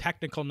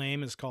technical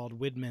name is called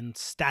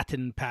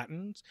Widman-Statten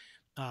patterns.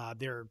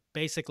 They're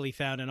basically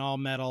found in all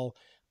metal,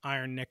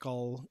 iron,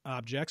 nickel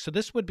objects. So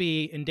this would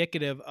be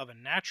indicative of a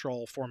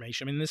natural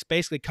formation. I mean, this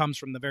basically comes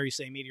from the very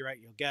same meteorite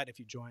you'll get if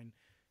you join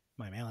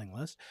my mailing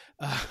list,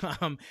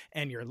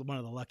 and you're one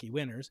of the lucky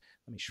winners.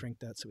 Let me shrink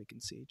that so we can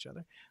see each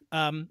other.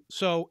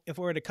 So if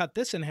we were to cut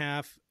this in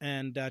half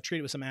and treat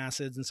it with some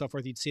acids and so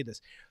forth, you'd see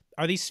this.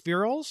 Are these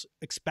spherules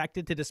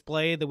expected to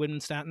display the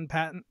Widman-Statten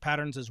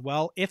patterns as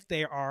well if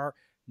they are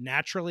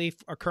naturally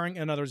occurring?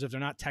 In other words, if they're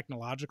not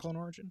technological in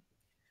origin?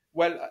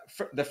 Well,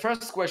 the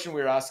first question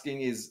we're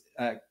asking is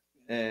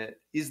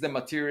the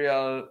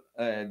material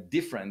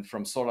different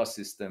from solar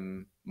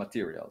system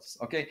materials?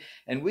 Okay,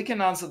 and we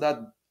can answer that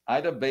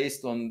either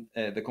based on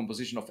the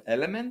composition of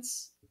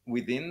elements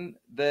within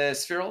the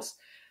spherules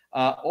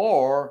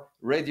or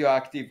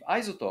radioactive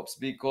isotopes.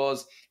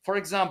 Because, for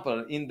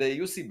example, in the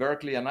UC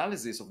Berkeley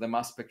analysis of the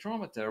mass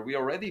spectrometer, we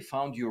already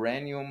found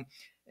uranium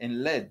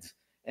and lead.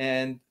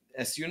 And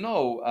as you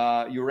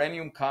know,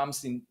 uranium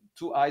comes in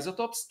two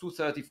isotopes,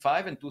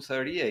 235 and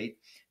 238.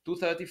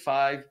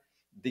 235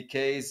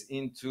 decays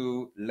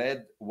into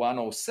lead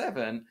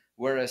 107,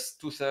 whereas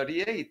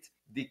 238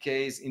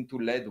 decays into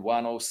lead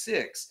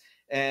 106.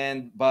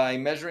 And by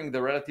measuring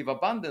the relative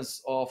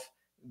abundance of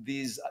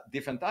these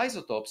different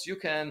isotopes, you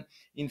can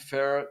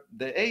infer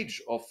the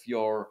age of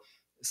your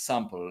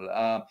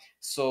sample.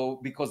 So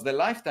because the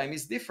lifetime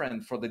is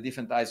different for the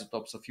different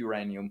isotopes of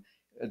uranium,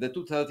 the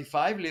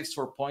 235 lives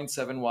for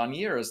 0.71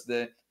 years,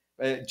 the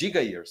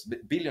giga years,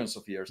 billions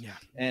of years, Yeah.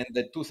 and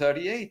the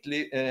 238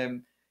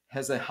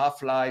 has a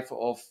half-life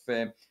of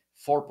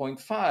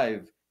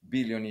 4.5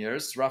 billion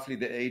years, roughly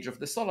the age of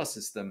the solar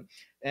system.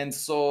 And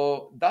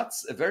so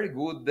that's a very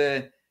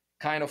good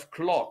kind of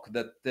clock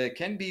that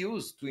can be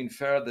used to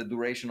infer the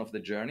duration of the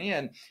journey.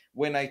 And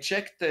when I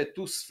checked the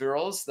two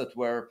spherules that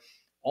were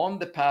on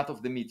the path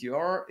of the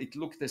meteor, it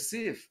looked as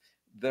if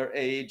their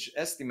age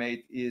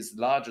estimate is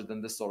larger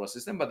than the solar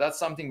system, but that's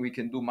something we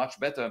can do much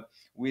better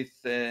with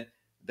the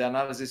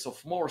analysis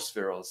of more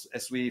spherules.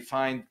 As we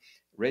find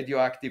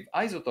radioactive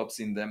isotopes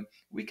in them,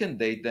 we can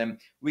date them,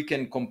 we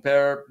can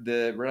compare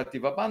the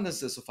relative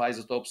abundances of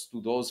isotopes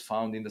to those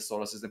found in the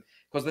solar system,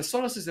 because the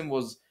solar system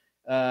was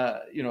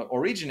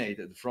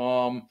originated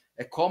from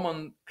a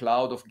common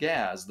cloud of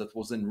gas that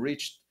was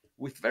enriched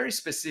with very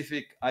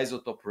specific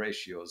isotope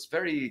ratios,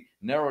 very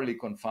narrowly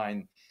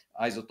confined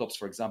isotopes,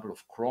 for example,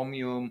 of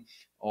chromium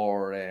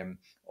or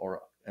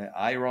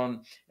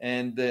iron.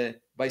 And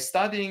by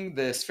studying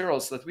the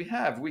spherules that we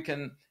have, we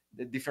can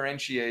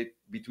differentiate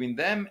between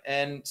them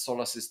and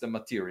solar system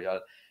material.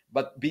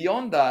 But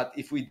beyond that,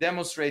 if we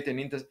demonstrate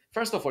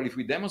first of all, if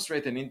we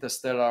demonstrate an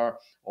interstellar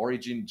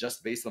origin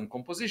just based on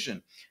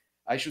composition,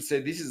 I should say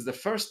this is the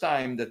first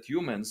time that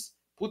humans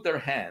put their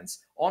hands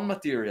on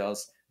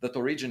materials that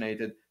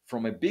originated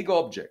from a big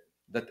object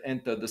that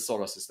entered the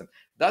solar system.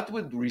 That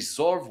would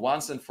resolve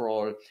once and for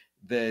all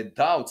the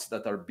doubts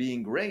that are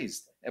being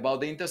raised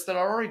about the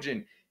interstellar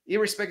origin.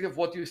 Irrespective of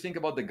what you think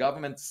about the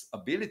government's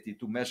ability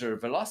to measure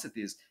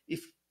velocities,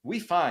 if we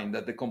find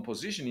that the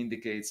composition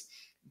indicates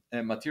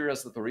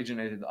materials that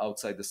originated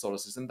outside the solar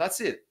system, that's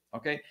it,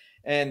 okay?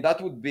 And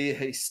that would be a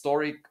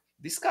historic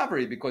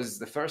discovery because it's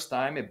the first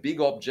time a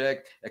big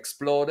object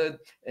exploded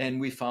and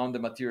we found the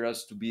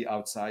materials to be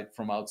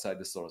from outside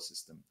the solar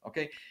system,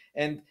 okay?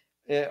 And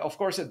of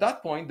course, at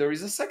that point, there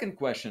is a second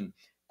question.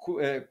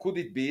 Could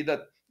it be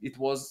that it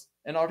was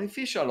an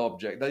artificial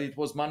object, that it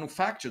was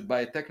manufactured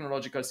by a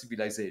technological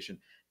civilization?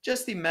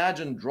 Just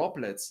imagine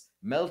droplets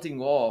melting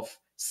off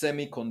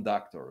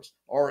semiconductors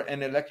or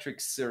an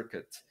electric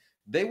circuit.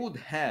 They would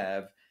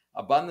have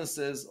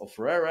abundances of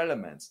rare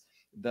elements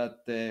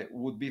that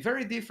would be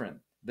very different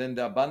than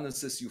the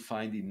abundances you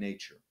find in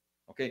nature.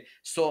 Okay,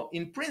 so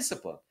in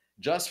principle,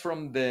 just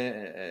from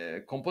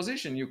the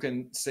composition, you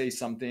can say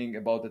something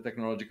about the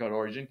technological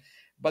origin,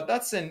 but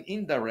that's an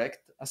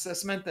indirect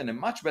assessment, and a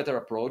much better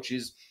approach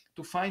is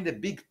to find a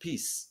big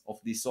piece of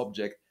this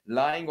object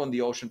lying on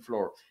the ocean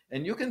floor.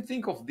 And you can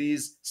think of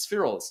these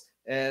spherules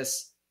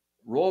as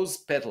rose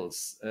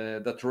petals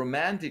that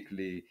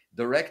romantically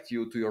direct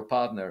you to your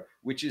partner,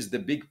 which is the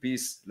big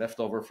piece left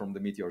over from the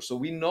meteor. So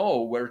we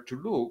know where to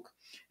look,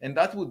 and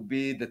that would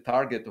be the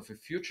target of a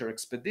future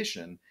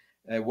expedition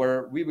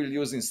where we will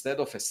use, instead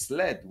of a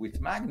sled with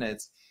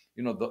magnets,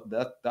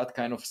 that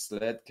kind of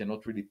sled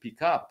cannot really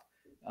pick up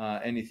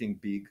anything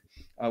big.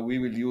 We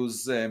will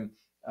use an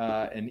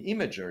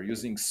imager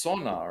using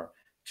sonar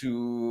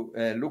to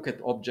look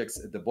at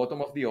objects at the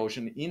bottom of the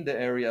ocean in the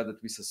area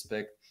that we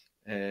suspect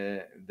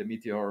the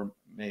meteor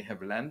may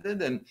have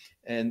landed.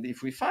 And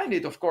if we find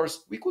it, of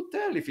course, we could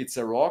tell if it's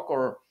a rock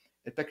or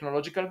a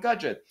technological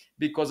gadget,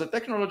 because a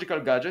technological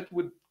gadget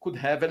could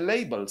have a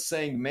label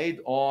saying made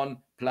on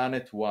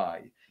planet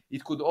Y.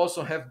 It could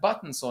also have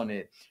buttons on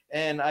it.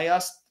 And I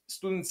asked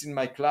students in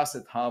my class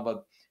at Harvard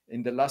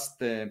in the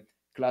last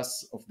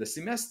class of the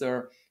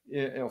semester,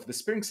 of the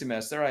spring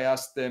semester, I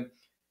asked them,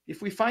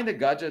 if we find a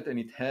gadget and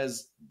it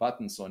has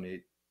buttons on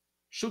it,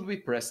 should we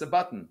press a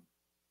button?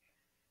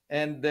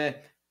 And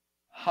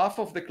half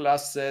of the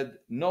class said,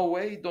 no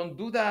way, don't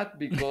do that,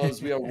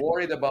 because we are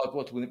worried about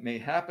what may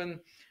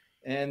happen.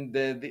 And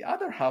the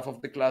other half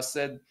of the class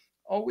said,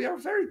 oh, we are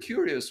very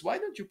curious. Why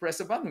don't you press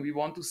a button? We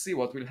want to see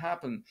what will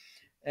happen.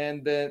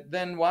 And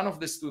then one of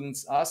the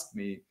students asked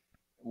me,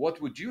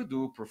 what would you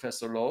do,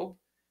 Professor Loeb?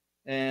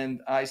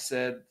 And I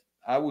said,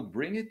 I would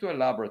bring it to a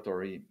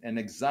laboratory and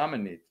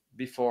examine it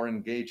before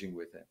engaging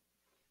with it.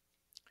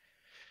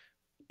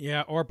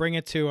 Yeah, or bring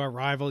it to a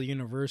rival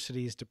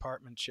university's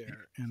department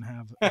chair and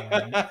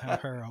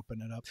have her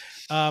open it up.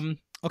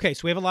 Okay,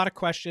 so we have a lot of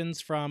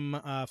questions from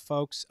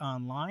folks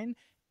online,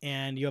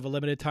 and you have a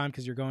limited time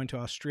because you're going to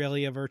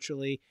Australia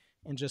virtually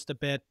in just a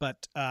bit.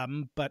 But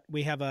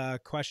we have a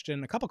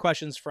couple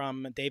questions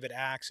from David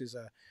Axe, who's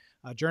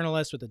a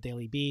journalist with the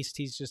Daily Beast.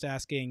 He's just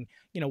asking,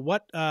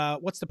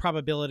 what's the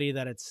probability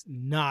that it's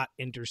not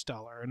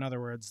interstellar? In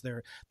other words,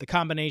 the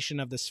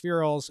combination of the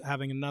spherules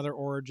having another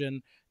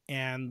origin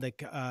and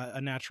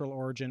a natural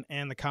origin,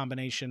 and the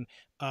combination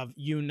of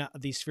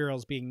these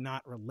spherules being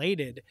not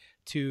related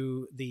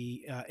to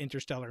the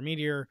interstellar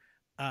meteor,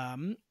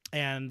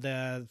 and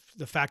the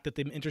fact that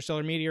the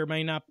interstellar meteor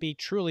may not be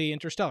truly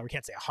interstellar. We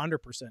can't say 100%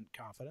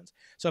 confidence.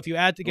 So if you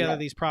add together Right.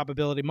 these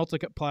probability,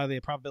 multiply the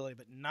probability of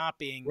it not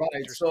being Right.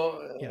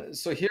 interstellar.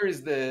 So here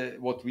is the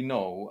what we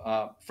know.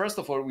 First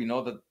of all, we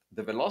know that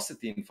the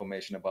velocity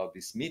information about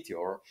this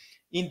meteor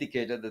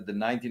indicated that the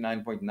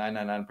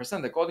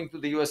 99.999%, according to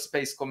the U.S.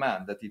 Space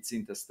Command, that it's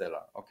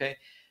interstellar. Okay.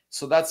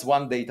 So that's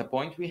one data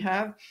point we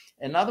have.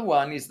 Another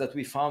one is that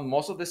we found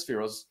most of the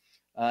spherules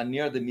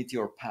near the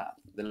meteor path,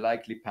 the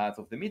likely path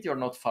of the meteor,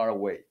 not far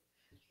away.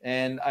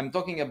 And I'm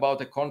talking about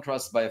a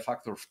contrast by a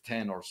factor of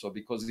 10 or so,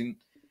 because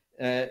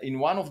in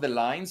one of the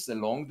lines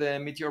along the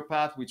meteor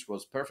path, which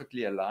was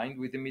perfectly aligned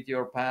with the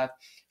meteor path,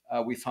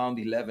 we found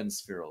 11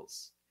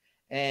 spherules.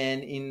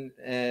 And in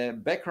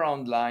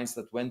background lines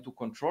that went to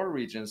control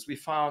regions, we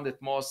found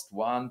at most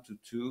 1 to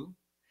 2.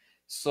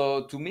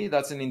 So to me,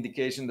 that's an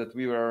indication that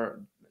we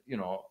were,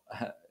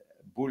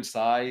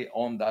 bullseye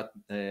on that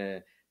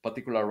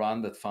particular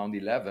run that found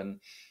 11.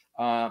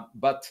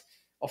 But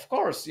of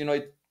course,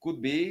 it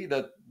could be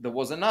that there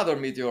was another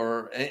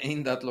meteor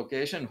in that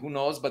location. Who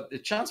knows? But the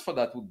chance for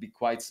that would be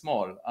quite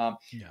small.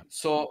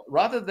 So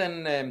rather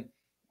than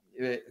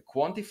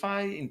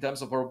quantify in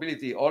terms of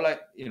probability,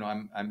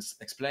 I'm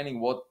explaining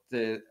what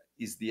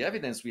is the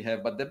evidence we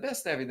have. But the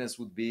best evidence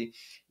would be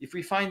if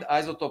we find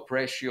isotope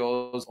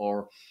ratios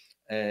or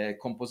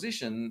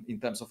composition in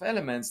terms of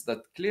elements that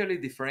clearly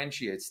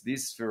differentiates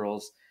these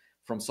spherules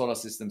from solar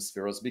system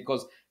spherules,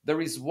 because there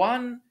is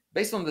one,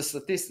 based on the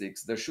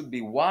statistics, there should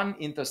be one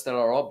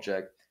interstellar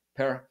object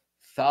per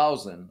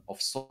 1,000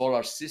 of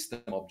solar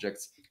system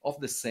objects of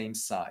the same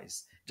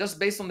size, just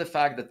based on the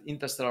fact that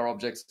interstellar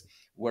objects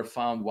were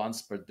found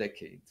once per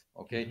decade.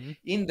 Okay. Mm-hmm.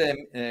 In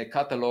the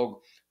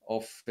catalog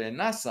of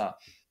NASA,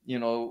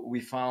 we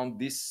found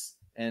this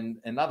and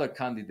another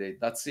candidate.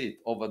 That's it,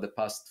 over the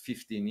past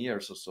 15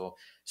 years or so.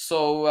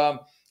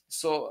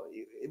 So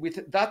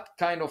with that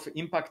kind of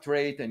impact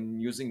rate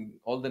and using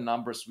all the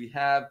numbers we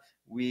have,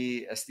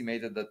 we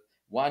estimated that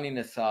 1 in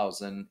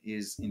 1,000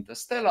 is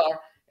interstellar.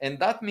 And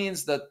that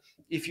means that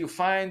if you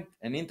find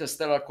an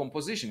interstellar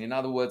composition, in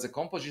other words, a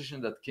composition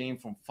that came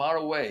from far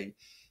away,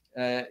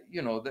 I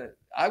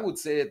would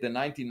say the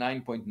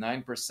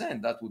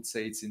 99.9%, that would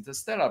say it's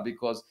interstellar,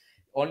 because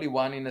only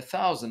 1 in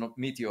 1,000 of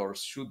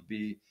meteors should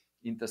be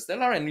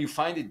interstellar, and you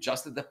find it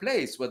just at the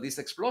place where this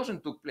explosion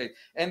took place.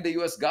 And the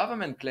US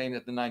government claimed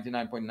at the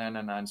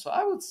 99.999. So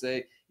I would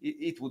say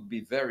it would be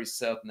very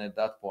certain at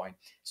that point.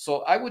 So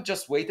I would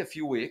just wait a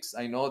few weeks.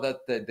 I know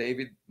that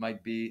David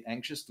might be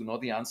anxious to know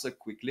the answer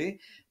quickly,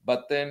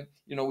 but then,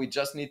 we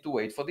just need to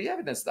wait for the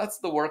evidence. That's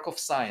the work of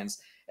science.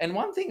 And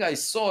one thing I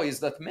saw is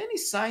that many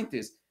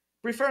scientists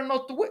prefer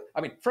not to wait.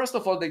 I mean, first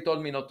of all, they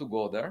told me not to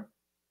go there.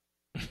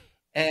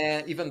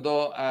 And even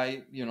though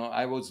I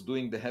was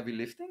doing the heavy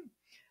lifting.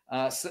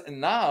 So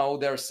now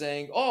they're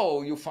saying,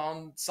 oh, you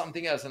found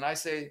something else. And I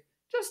say,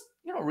 just,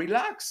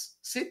 relax,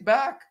 sit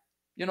back.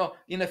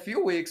 In a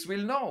few weeks,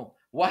 we'll know.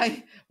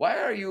 Why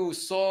are you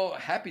so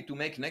happy to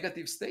make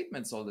negative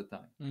statements all the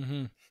time?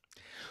 Mm-hmm.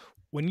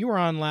 When you were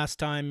on last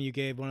time, you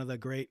gave one of the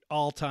great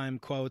all-time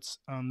quotes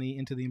on the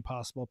Into the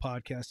Impossible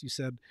podcast. You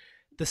said,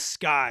 the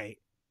sky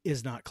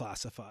is not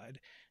classified.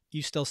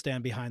 You still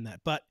stand behind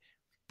that. But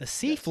the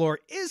seafloor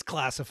is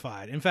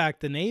classified. In fact,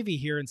 the Navy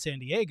here in San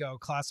Diego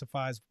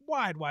classifies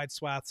wide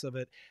swaths of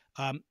it.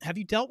 Have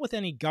you dealt with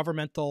any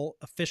governmental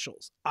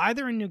officials,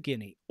 either in New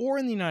Guinea or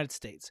in the United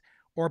States,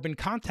 or been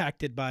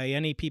contacted by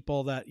any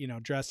people that,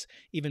 dress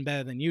even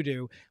better than you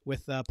do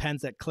with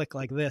pens that click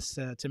like this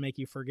to make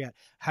you forget?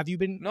 Have you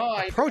been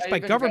approached by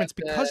governments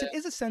because it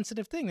is a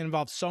sensitive thing that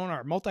involves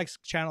sonar,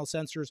 multi-channel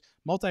sensors,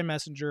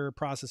 multi-messenger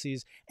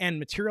processes, and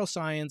material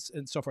science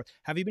and so forth?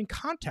 Have you been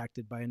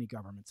contacted by any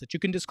governments that you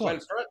can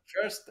disclose? Well,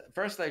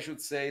 first I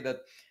should say that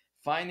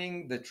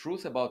finding the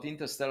truth about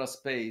interstellar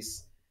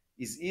space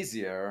is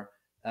easier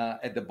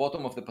at the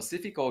bottom of the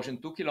Pacific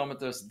Ocean, 2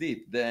 kilometers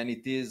deep, than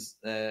it is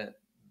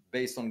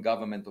based on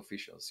government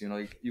officials.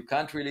 You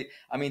can't really,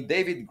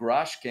 David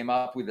Grush came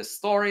up with a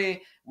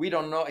story. We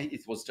don't know,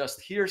 it was just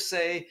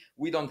hearsay.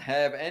 We don't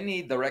have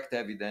any direct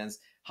evidence.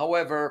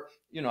 However,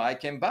 I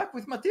came back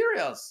with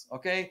materials,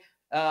 okay?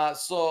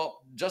 So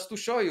just to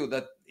show you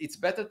that it's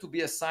better to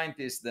be a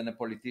scientist than a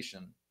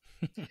politician.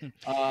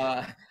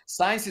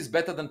 Science is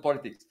better than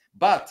politics.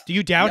 But do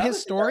you doubt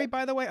his story,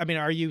 by the way?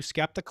 Are you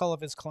skeptical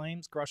of his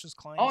claims, Grush's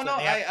claims? Oh, no,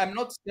 I'm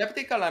not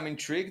skeptical. I'm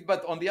intrigued.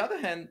 But on the other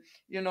hand,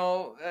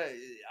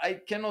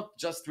 I cannot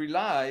just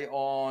rely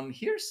on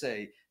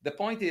hearsay. The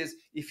point is,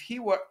 if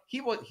he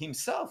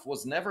himself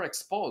was never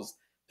exposed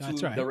to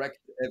direct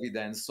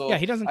evidence. So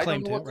he doesn't claim I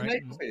don't know what to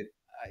make of it.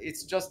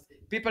 It's just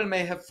people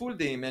may have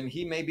fooled him and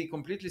he may be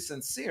completely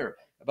sincere,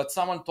 but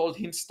someone told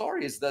him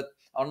stories that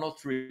are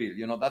not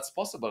real. That's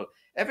possible.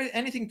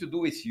 Anything to do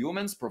with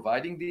humans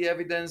providing the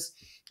evidence,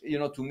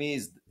 to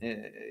me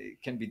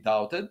can be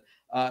doubted.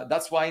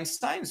 That's why in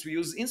science we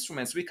use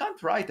instruments. We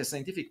can't write a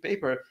scientific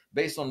paper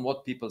based on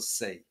what people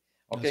say.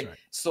 Okay, right.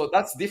 so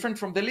that's different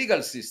from the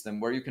legal system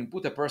where you can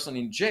put a person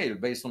in jail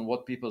based on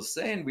what people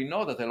say, and we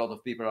know that a lot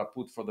of people are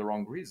put for the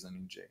wrong reason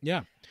in jail.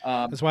 Yeah.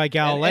 Um, That's why and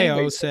anyway,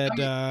 Galileo so said,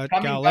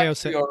 coming back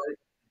to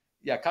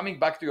your coming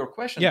back to your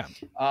question, yeah.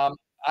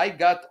 I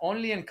got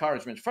only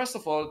encouragement. First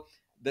of all,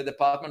 the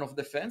Department of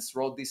Defense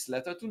wrote this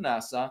letter to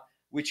NASA,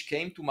 which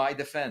came to my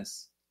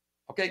defense.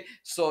 Okay,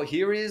 so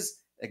here is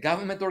a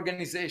government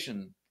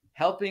organization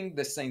helping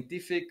the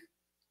scientific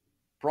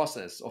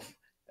process of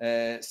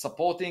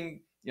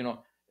supporting,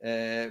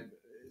 a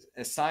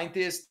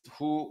scientist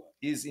who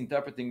is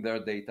interpreting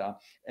their data.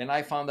 And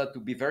I found that to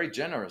be very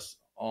generous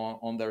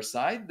on their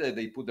side.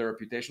 They put their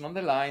reputation on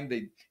the line.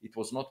 It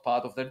was not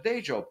part of their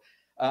day job.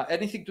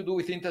 Anything to do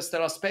with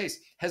interstellar space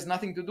has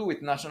nothing to do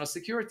with national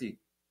security,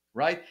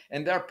 right?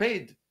 And they're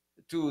paid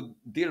to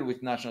deal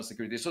with national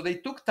security. So they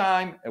took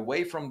time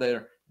away from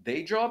their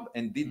day job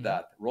and did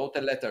that, wrote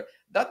a letter.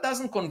 That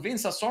doesn't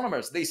convince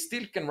astronomers. They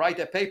still can write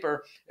a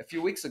paper a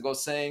few weeks ago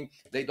saying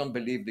they don't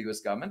believe the US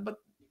government, but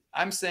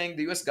I'm saying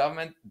the US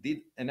government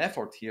did an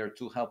effort here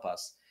to help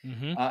us.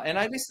 And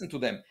I listened to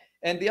them.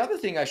 And the other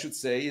thing I should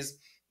say is,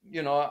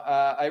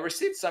 I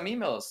received some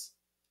emails,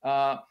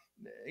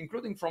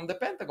 including from the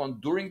Pentagon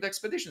during the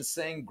expedition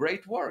saying,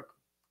 great work,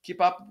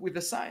 keep up with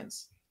the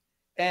science.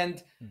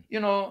 And,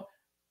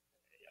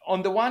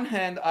 on the one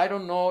hand, I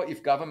don't know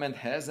if government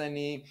has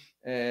any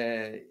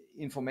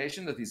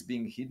information that is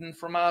being hidden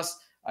from us.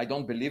 I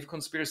don't believe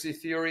conspiracy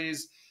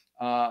theories.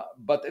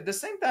 But at the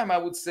same time, I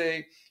would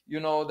say,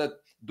 that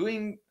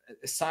doing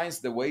science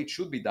the way it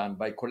should be done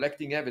by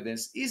collecting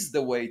evidence is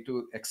the way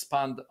to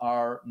expand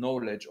our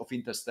knowledge of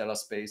interstellar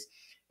space.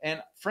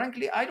 And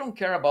frankly, I don't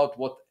care about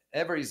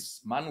whatever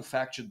is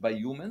manufactured by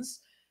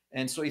humans.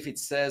 And so if it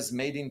says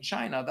made in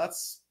China,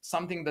 that's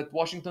something that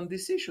Washington,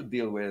 D.C. should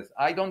deal with.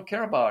 I don't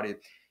care about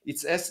it.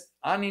 It's as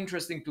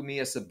uninteresting to me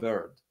as a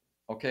bird,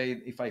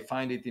 okay, if I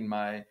find it in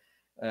my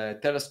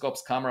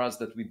telescopes, cameras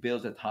that we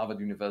built at Harvard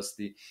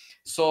University.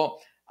 So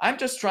I'm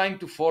just trying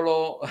to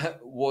follow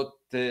what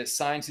the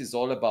science is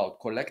all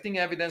about, collecting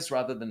evidence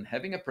rather than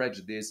having a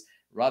prejudice,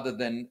 rather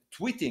than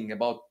tweeting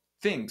about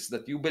things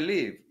that you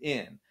believe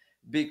in,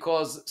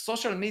 because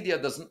social media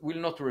will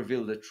not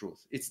reveal the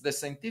truth. It's the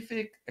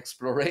scientific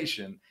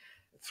exploration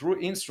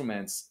through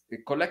instruments,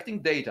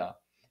 collecting data.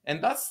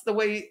 And that's the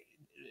way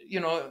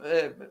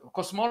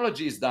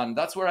cosmology is done.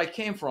 That's where I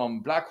came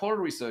from. Black hole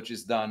research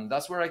is done.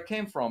 That's where I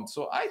came from.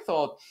 So I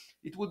thought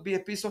it would be a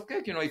piece of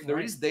cake, if there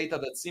is data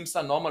that seems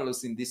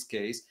anomalous in this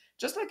case,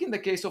 just like in the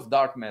case of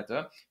dark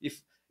matter.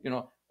 If,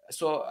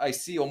 so I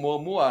see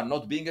Oumuamua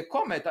not being a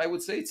comet, I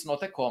would say it's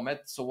not a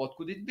comet. So what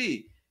could it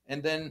be?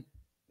 And then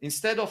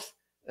instead of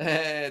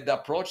the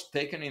approach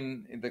taken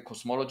in the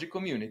cosmology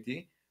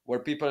community, where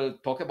people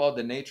talk about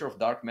the nature of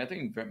dark matter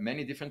in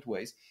many different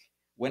ways,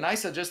 when I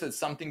suggested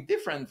something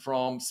different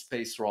from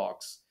space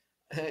rocks,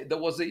 there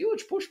was a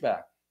huge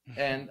pushback.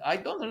 And I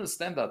don't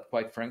understand that,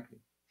 quite frankly.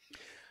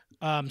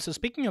 So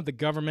speaking of the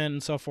government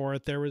and so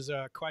forth, there was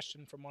a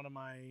question from one of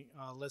my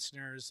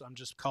listeners. I'm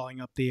just calling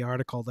up the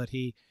article that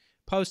he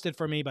posted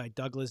for me by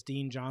Douglas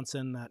Dean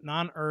Johnson, that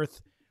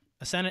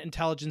a Senate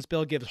intelligence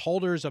bill gives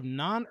holders of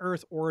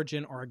non-Earth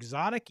origin or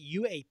exotic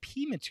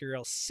UAP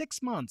material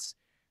 6 months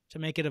to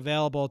make it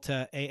available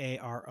to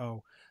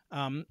AARO.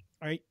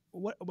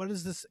 What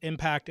is this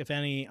impact, if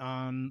any,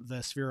 on the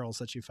spherules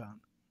that you found?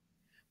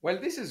 Well,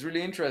 this is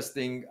really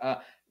interesting.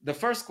 The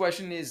first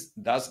question is,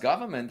 does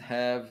government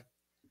have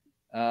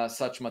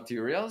such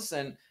materials?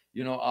 And,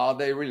 are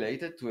they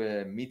related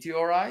to a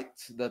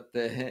meteorite that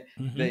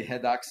they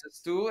had access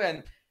to?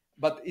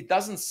 But it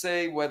doesn't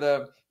say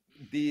whether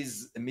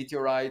these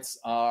meteorites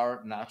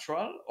are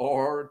natural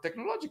or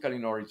technological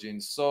in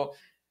origin. So,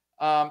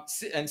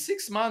 and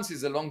 6 months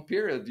is a long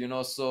period,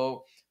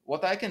 so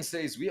what I can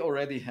say is we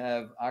already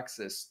have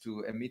access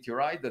to a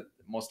meteorite that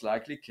most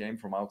likely came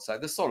from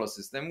outside the solar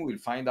system. We'll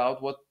find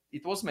out what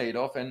it was made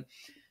of, and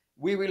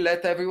we will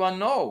let everyone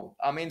know.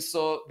 I mean,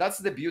 so that's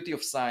the beauty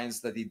of science,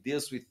 that it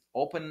deals with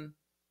open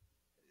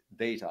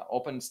data,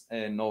 open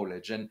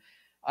knowledge. And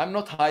I'm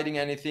not hiding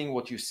anything.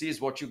 What you see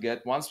is what you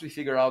get. Once we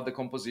figure out the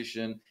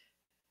composition,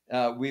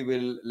 we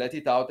will let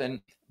it out.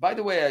 And by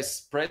the way, I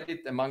spread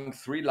it among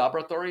 3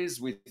 laboratories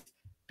with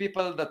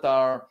people that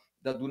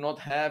do not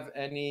have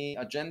any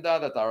agenda,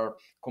 that are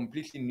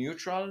completely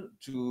neutral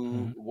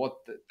to what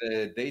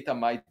the data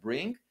might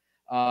bring.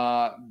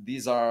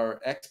 These are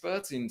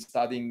experts in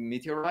studying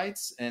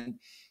meteorites, and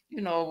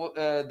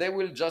they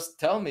will just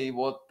tell me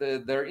what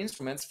their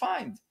instruments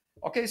find.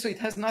 Okay, so it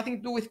has nothing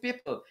to do with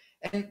people.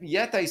 And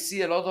yet I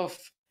see a lot of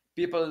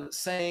people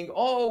saying,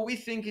 oh, we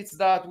think it's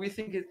that, we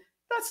think it.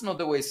 That's not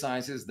the way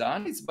science is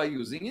done. It's by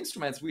using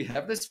instruments. We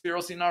have the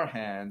spherules in our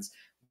hands,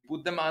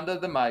 put them under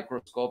the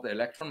microscope, the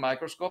electron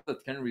microscope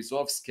that can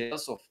resolve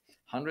scales of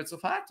hundreds of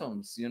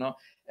atoms,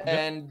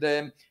 and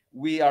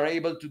we are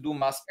able to do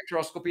mass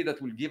spectroscopy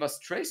that will give us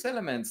trace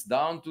elements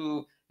down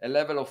to a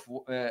level of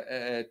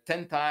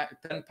 10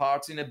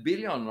 parts in a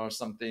billion or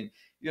something,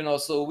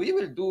 so we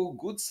will do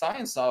good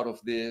science out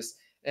of this.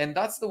 And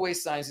that's the way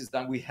science is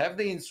done. We have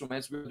the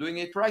instruments. We're doing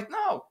it right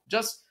now.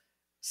 Just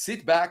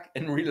sit back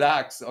and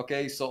relax.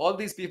 Okay, so all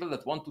these people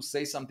that want to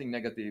say something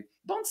negative,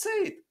 don't say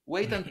it.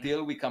 Wait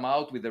until we come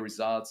out with the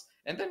results,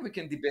 and then we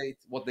can debate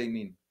what they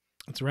mean.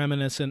 It's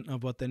reminiscent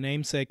of what the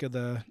namesake of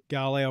the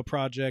Galileo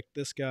Project,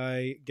 this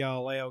guy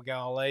Galileo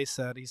Galilei,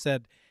 said. He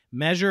said,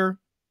 "Measure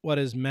what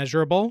is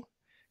measurable,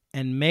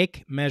 and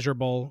make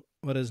measurable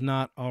what is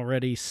not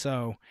already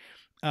so."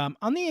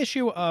 On the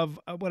issue of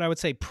what I would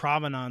say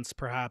provenance,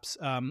 perhaps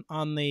in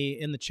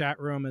the chat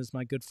room is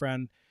my good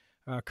friend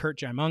Kurt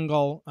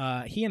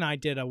Jaimungal. He and I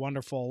did a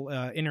wonderful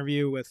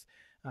interview with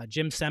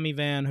Jim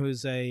Semivan,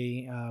 who's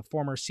a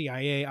former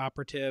CIA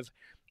operative,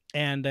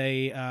 and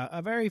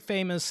a very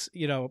famous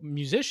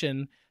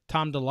musician,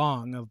 Tom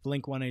DeLonge of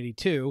Blink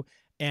 182.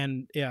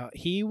 And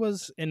he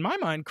was, in my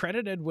mind,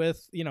 credited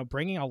with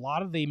bringing a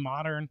lot of the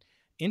modern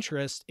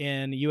interest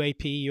in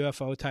UAP,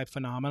 UFO type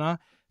phenomena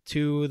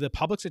to the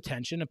public's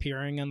attention,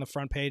 appearing on the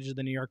front page of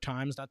the New York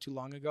Times not too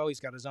long ago. He's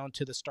got his own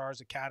To the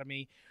Stars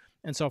Academy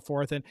and so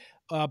forth. And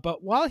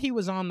but while he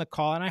was on the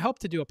call, and I hope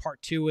to do a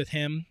part 2 with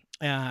him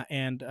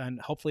and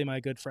hopefully my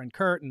good friend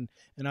Kurt and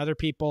other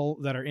people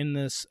that are in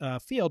this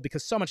field,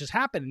 because so much has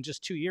happened in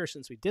just 2 years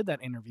since we did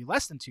that interview,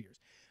 less than 2 years.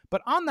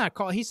 But on that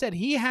call, he said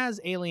he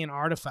has alien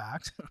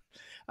artifacts,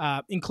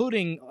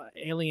 including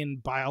alien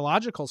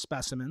biological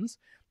specimens,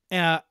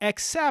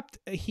 except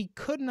he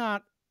could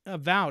not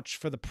vouch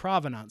for the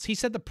provenance. He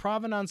said the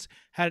provenance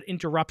had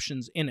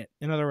interruptions in it.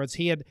 In other words,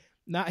 he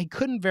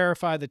couldn't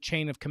verify the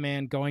chain of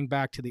command going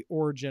back to the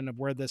origin of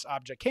where this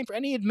object came from.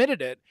 And he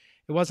admitted it.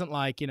 It wasn't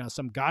like,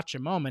 some gotcha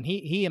moment.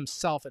 He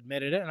himself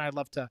admitted it, and I'd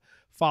love to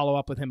follow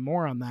up with him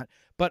more on that.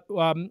 But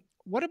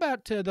what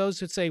about those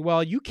who say,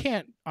 well, you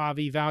can't,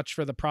 Avi, vouch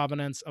for the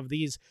provenance of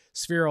these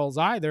spherules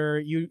either.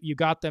 You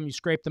got them, you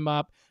scraped them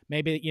up.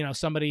 Maybe,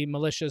 somebody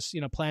malicious,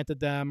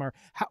 planted them. Or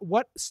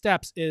what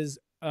steps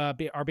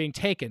are being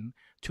taken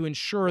to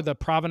ensure the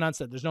provenance,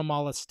 that there's no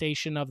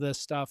molestation of this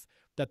stuff,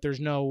 that there's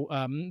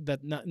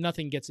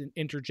nothing gets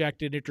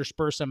interjected,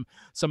 interspersed,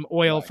 some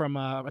oil Right. from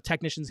a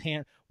technician's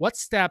hand. What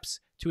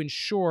steps to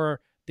ensure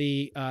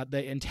the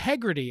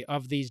integrity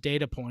of these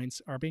data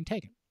points are being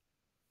taken?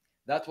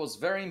 That was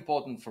very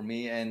important for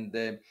me. And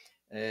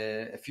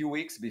a few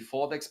weeks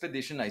before the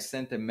expedition, I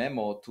sent a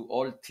memo to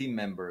all team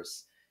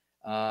members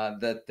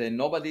that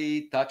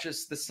nobody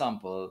touches the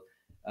sample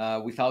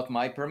without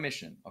my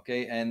permission.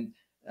 Okay. And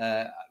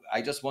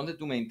I just wanted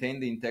to maintain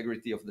the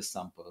integrity of the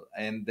sample.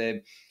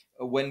 And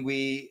when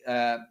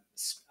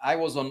I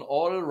was on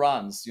all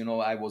runs,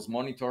 I was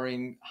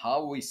monitoring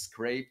how we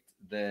scraped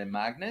the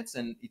magnets,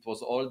 and it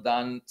was all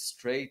done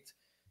straight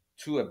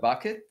to a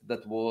bucket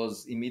that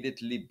was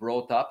immediately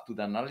brought up to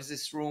the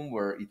analysis room,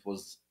 where it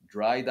was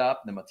dried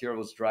up, the material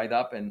was dried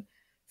up and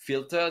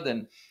filtered,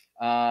 and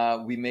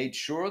we made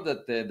sure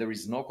that there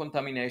is no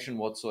contamination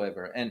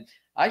whatsoever. And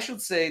I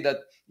should say that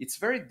it's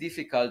very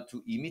difficult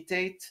to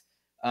imitate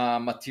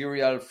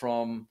material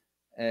from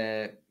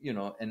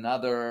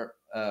another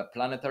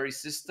planetary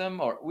system,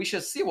 or we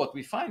shall see what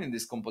we find in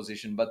this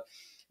composition, but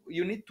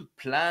you need to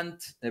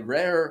plant a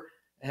rare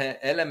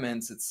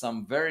elements at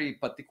some very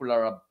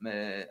particular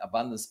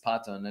abundance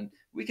pattern, and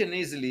we can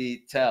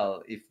easily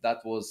tell if that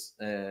was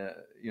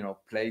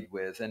played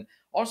with. And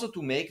also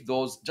to make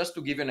those, just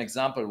to give you an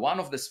example, one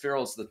of the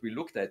spherules that we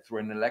looked at through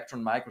an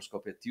electron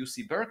microscope at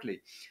UC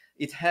Berkeley,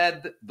 it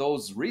had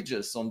those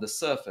ridges on the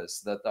surface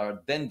that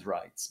are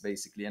dendrites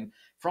basically, and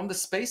from the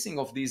spacing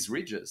of these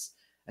ridges,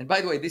 and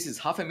by the way, this is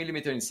 0.5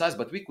 millimeter in size,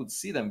 but we could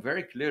see them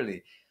very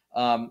clearly,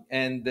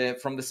 and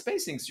from the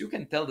spacings you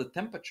can tell the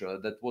temperature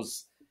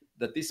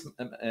that this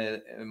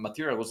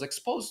material was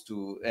exposed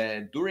to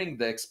during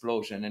the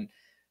explosion.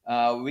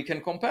 And we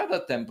can compare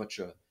that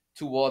temperature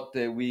to what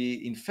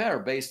we infer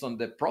based on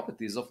the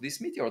properties of this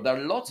meteor. There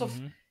are lots of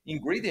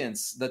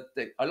ingredients,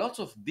 lots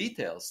of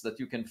details that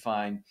you can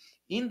find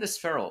in the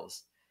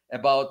spherules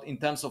about, in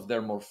terms of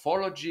their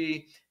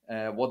morphology,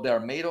 what they are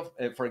made of.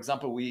 For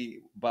example,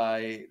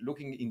 by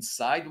looking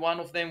inside one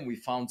of them, we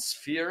found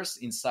spheres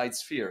inside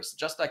spheres,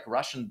 just like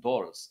Russian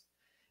dolls.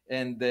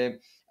 And the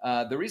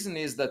reason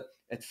is that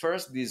at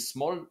first, these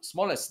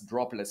smallest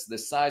droplets, the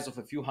size of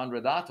a few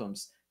hundred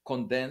atoms,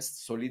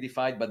 condensed,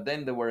 solidified, but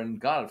then they were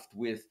engulfed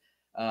with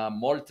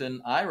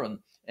molten iron,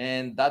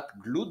 and that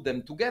glued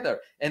them together.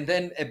 And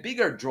then a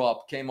bigger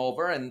drop came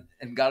over and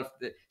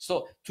engulfed.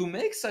 So to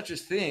make such a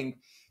thing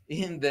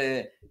in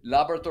the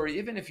laboratory,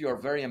 even if you are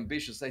very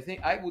ambitious, I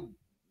think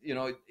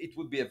it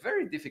would be a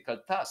very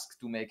difficult task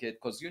to make it,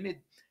 because you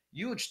need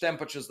huge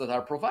temperatures that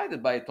are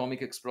provided by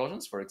atomic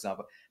explosions, for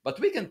example. But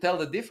we can tell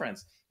the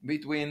difference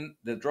between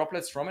the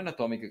droplets from an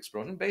atomic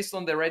explosion based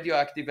on the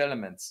radioactive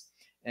elements.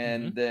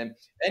 And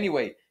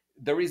anyway,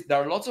 there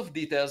are lots of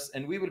details,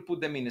 and we will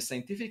put them in a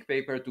scientific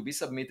paper to be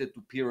submitted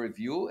to peer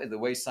review, the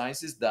way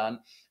science is done,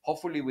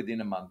 hopefully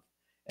within a month.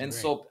 And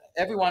Great. so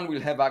everyone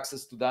will have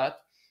access to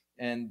that.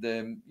 And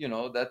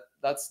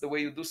that's the way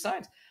you do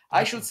science.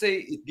 I should say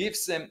it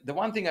gives them, the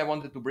one thing I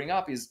wanted to bring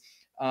up is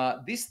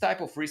this type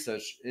of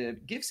research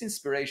gives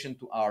inspiration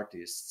to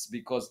artists,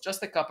 because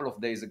just a couple of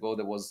days ago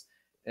there was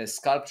a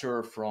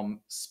sculptor from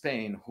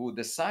Spain who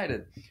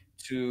decided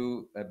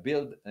to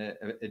build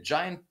a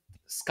giant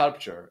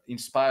sculpture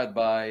inspired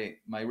by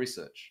my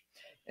research.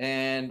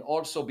 And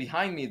also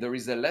behind me, there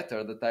is a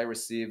letter that I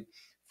received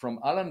from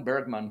Alan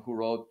Bergman, who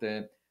wrote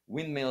the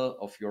Windmill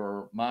of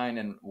Your Mind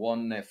and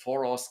won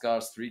 4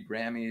 Oscars, 3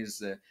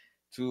 Grammys,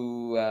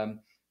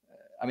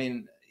 I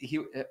mean,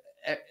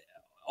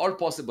 all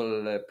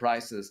possible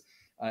prizes,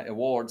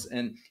 awards.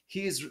 And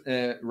he's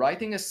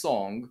writing a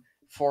song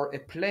for a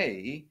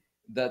play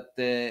that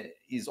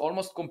is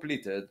almost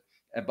completed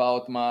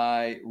about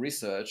my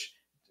research,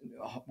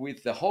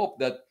 with the hope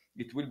that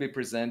it will be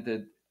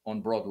presented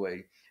on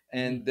Broadway.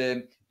 And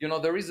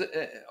there is,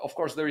 of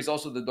course, there is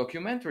also the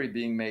documentary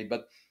being made.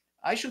 But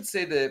I should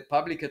say the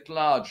public at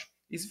large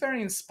is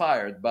very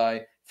inspired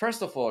by,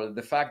 first of all,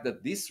 the fact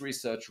that this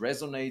research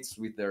resonates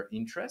with their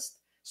interest.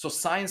 So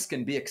science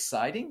can be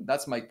exciting.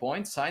 That's my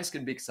point. Science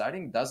can be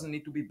exciting. Doesn't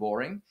need to be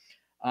boring.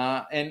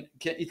 And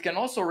it can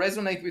also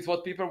resonate with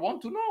what people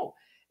want to know.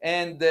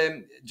 And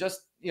the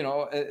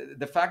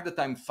fact that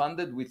I'm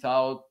funded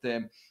without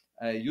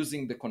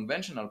using the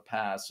conventional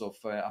paths of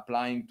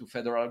applying to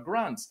federal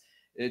grants,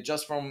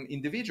 just from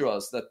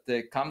individuals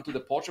that come to the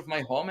porch of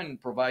my home and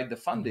provide the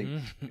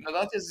funding.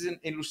 That is an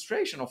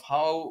illustration of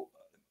how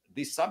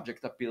this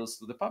subject appeals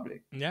to the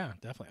public. Yeah,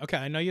 definitely. Okay,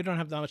 I know you don't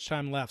have that much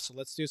time left, so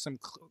let's do some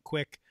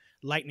quick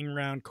lightning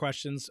round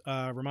questions.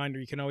 Reminder,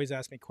 you can always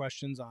ask me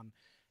questions on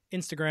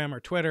Instagram or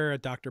Twitter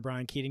at Dr.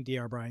 Brian Keating,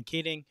 Dr. Brian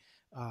Keating.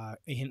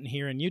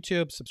 Here in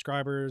YouTube,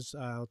 subscribers,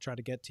 I'll try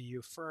to get to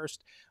you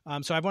first.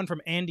 So I have one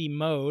from Andy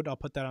Mode. I'll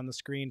put that on the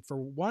screen. For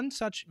one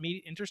such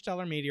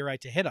interstellar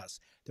meteorite to hit us,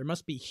 there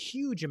must be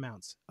huge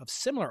amounts of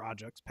similar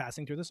objects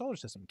passing through the solar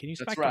system. Can you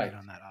speculate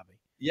on that, Avi?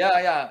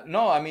 Yeah.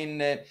 No, I mean,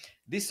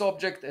 this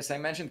object, as I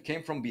mentioned,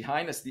 came from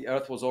behind as the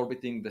Earth was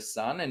orbiting the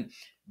sun. And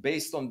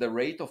based on the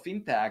rate of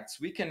impacts,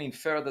 we can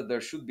infer that there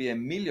should be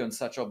 1 million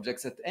such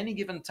objects at any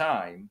given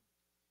time.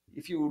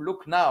 If you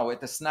look now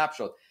at a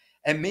snapshot,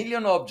 1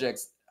 million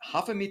objects,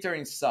 0.5 meter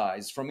in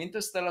size, from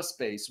interstellar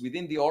space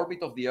within the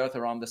orbit of the Earth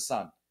around the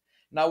sun.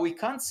 Now, we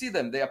can't see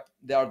them.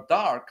 They are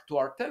dark to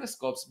our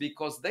telescopes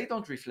because they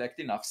don't reflect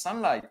enough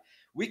sunlight.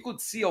 We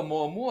could see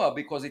Oumuamua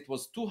because it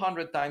was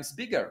 200 times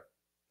bigger.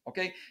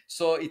 Okay,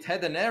 so it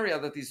had an area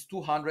that is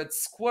 200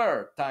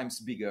 square times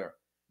bigger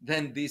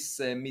than this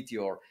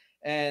meteor.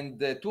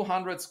 And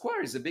 200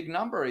 square is a big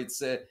number.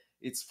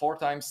 It's 4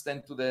 times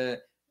 10 to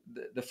the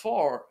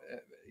 4,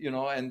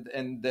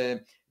 and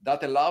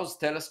that allows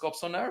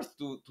telescopes on Earth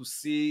to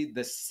see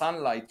the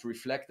sunlight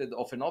reflected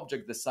of an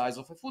object the size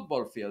of a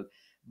football field.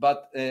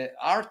 But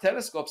our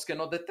telescopes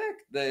cannot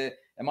detect the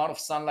amount of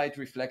sunlight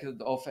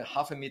reflected of a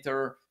 0.5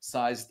 meter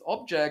sized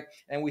object,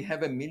 and we have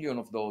 1 million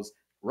of those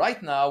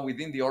right now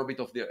within the orbit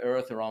of the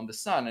Earth around the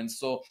sun. And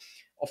so,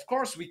 of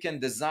course, we can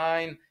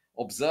design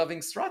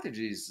observing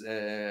strategies,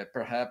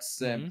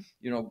 perhaps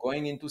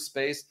going into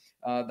space.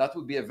 That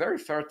would be a very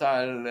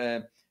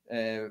fertile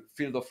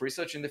field of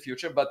research in the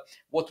future. But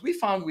what we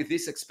found with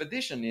this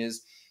expedition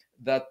is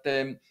that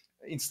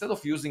instead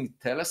of using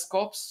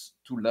telescopes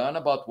to learn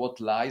about what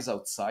lies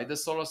outside the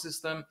solar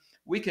system,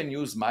 we can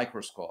use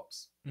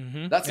microscopes.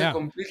 That's a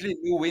completely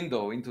new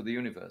window into the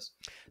universe.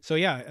 So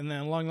yeah, and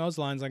then along those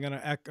lines, I'm going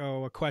to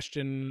echo a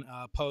question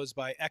posed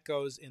by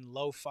Echoes in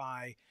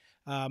Lo-Fi.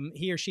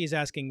 He or she is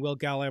asking, will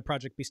Galileo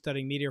Project be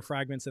studying meteor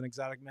fragments and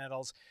exotic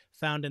metals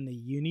found in the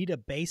Uinta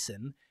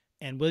Basin?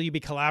 And will you be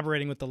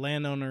collaborating with the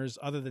landowners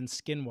other than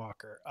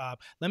Skinwalker?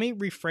 Let me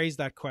rephrase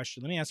that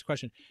question. Let me ask a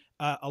question.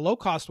 A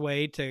low-cost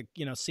way to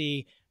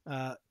see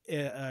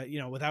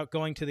without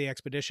going to the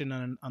expedition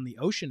on the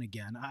ocean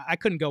again. I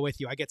couldn't go with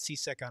you. I get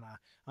seasick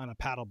on a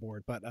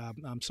paddleboard, but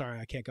I'm sorry,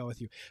 I can't go with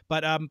you.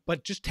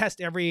 But just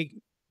test every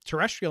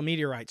terrestrial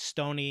meteorite,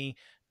 stony,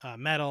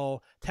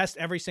 metal. Test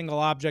every single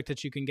object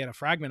that you can get a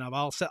fragment of.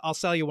 I'll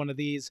sell you one of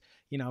these,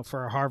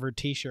 for a Harvard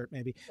T-shirt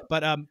maybe.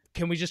 But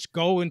can we just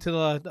go into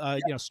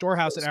the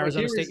storehouse at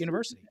Arizona State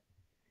University?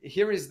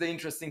 Here is the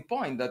interesting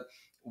point, that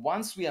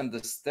once we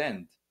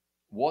understand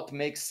what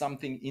makes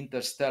something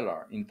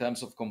interstellar in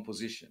terms of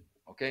composition,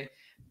 okay,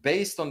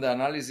 based on the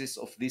analysis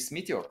of this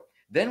meteor,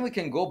 then we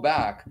can go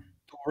back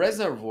to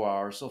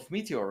reservoirs of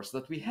meteors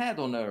that we had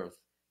on Earth,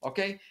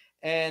 okay,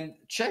 and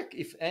check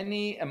if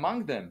any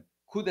among them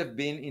could have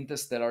been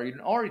interstellar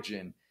in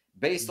origin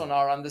based on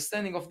our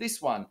understanding of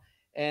this one.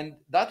 And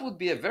that would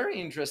be a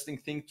very interesting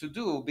thing to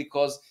do,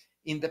 because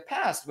in the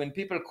past, when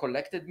people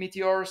collected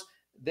meteors,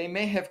 they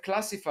may have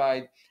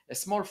classified a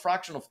small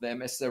fraction of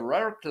them as a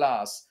rare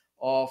class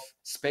of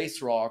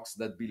space rocks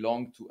that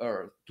belong to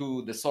Earth,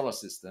 to the solar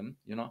system,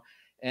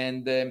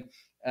 and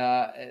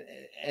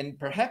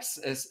perhaps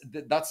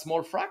that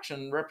small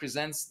fraction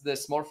represents the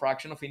small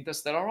fraction of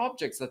interstellar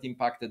objects that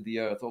impacted the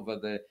Earth over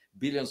the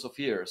billions of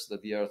years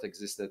that the Earth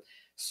existed.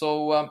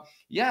 So,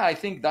 I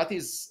think that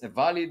is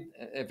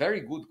a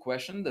very good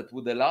question that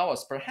would allow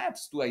us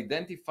perhaps to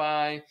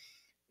identify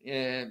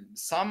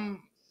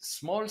some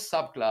small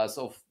subclass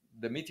of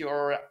the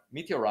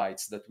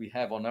meteorites that we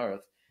have on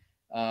Earth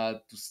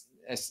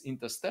as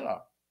interstellar.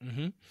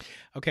 Hmm.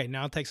 Okay,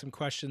 now I'll take some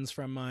questions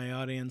from my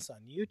audience on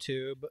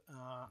YouTube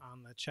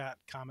on the chat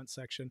comment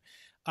section.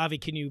 Avi,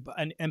 can you,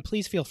 and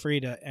please feel free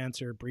to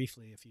answer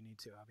briefly if you need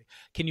to, Avi.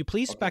 Can you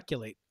please Okay.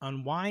 speculate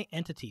on why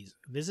entities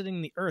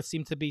visiting the Earth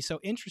seem to be so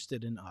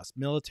interested in us?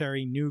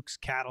 Military, nukes,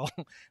 cattle.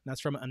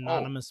 That's from Oh,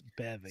 Anonymous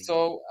Bevy.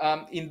 so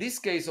in this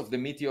case of the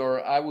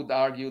meteor, I would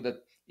argue that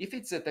if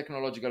it's a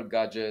technological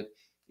gadget,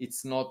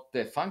 it's not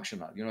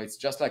functional. It's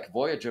just like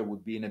Voyager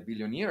would be in a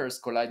billion years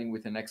colliding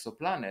with an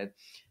exoplanet.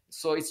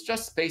 So it's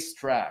just space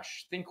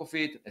trash. Think of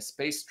it as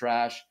space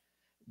trash,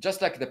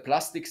 just like the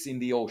plastics in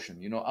the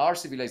ocean. Our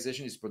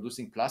civilization is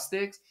producing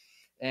plastics,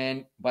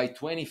 and by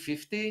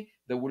 2050,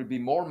 there will be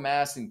more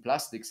mass in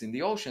plastics in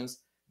the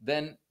oceans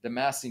than the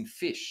mass in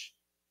fish.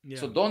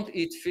 So Yeah, don't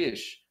eat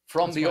fish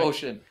from that's the why.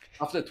 ocean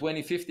after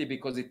 2050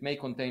 because it may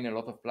contain a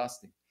lot of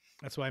plastic.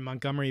 That's why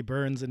Montgomery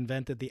Burns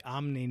invented the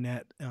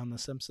OmniNet on The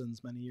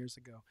Simpsons many years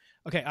ago.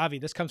 Okay, Avi,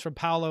 this comes from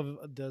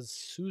Paulo de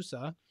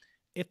Sousa.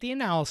 If the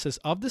analysis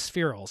of the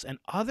spherules and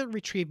other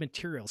retrieved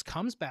materials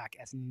comes back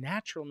as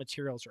natural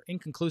materials or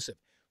inconclusive,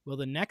 will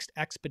the next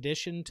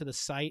expedition to the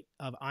site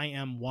of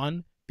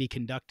IM-1 be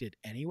conducted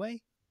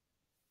anyway?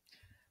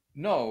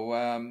 No,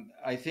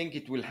 I think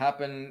it will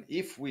happen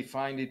if we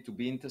find it to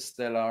be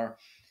interstellar.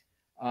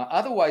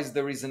 Otherwise,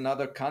 there is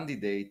another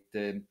candidate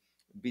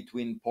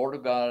between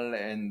Portugal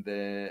and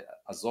the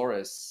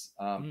Azores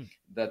Mm,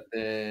 that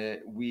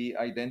we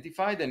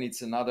identified, and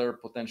it's another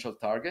potential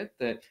target.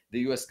 The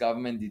US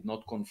government did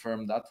not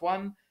confirm that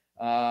one.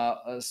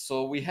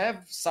 So we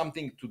have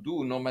something to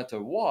do no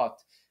matter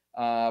what.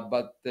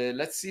 But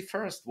let's see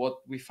first what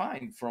we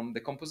find from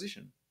the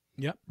composition.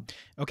 yep.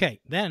 Okay,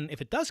 then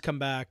if it does come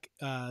back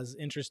as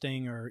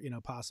interesting or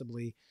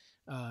possibly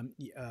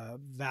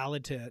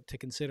valid to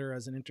consider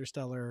as an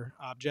interstellar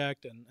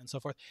object and so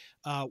forth,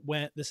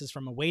 when this is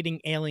from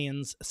Awaiting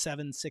Aliens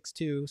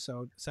 762,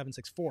 so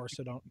 764,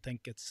 so don't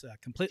think it's a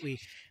completely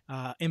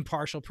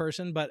impartial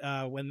person, but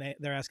when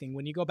they're asking,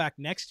 when you go back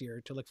next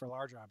year to look for a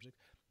larger object,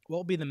 what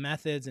will be the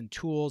methods and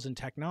tools and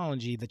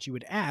technology that you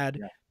would add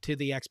Yeah. to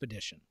the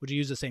expedition? Would you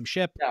use the same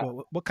ship? Yeah.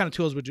 What kind of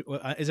tools would you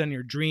is on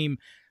your dream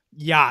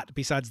yacht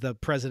besides the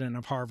president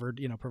of Harvard,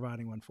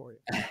 providing one for you?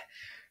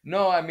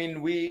 No, I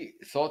mean, we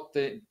thought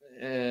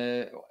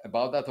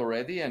about that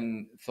already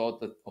and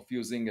thought that of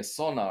using a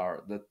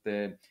sonar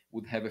that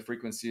would have a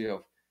frequency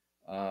of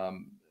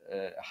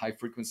high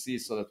frequency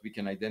so that we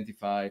can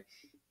identify,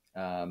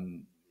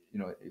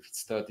 if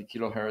it's 30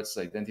 kilohertz,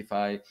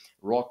 identify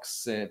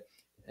rocks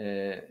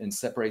and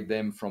separate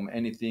them from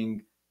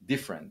anything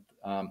different.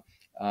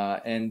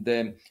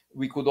 And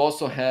we could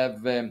also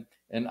have an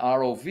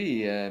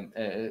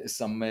ROV,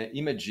 some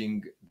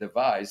imaging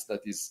device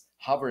that is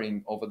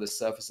hovering over the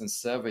surface and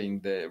surveying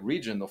the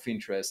region of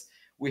interest.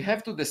 We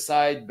have to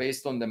decide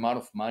based on the amount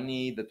of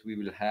money that we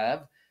will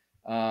have.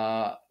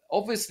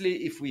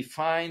 Obviously, if we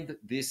find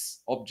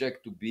this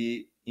object to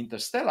be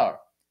interstellar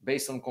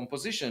based on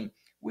composition,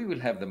 we will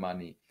have the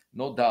money,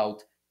 no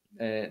doubt,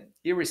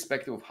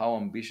 irrespective of how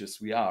ambitious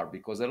we are,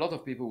 because a lot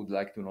of people would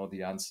like to know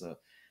the answer.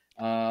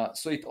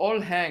 So it all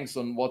hangs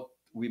on what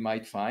we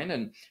might find.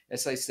 And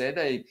as I said,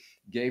 I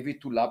gave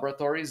it to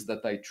laboratories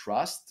that I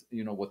trust.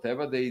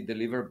 Whatever they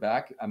deliver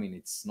back, I mean,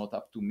 it's not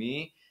up to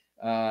me.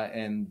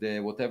 And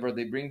whatever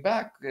they bring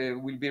back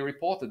will be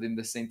reported in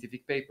the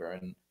scientific paper,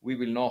 and we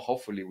will know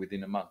hopefully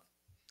within a month.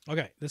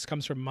 Okay, this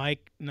comes from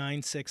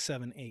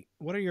Mike9678.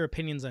 What are your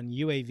opinions on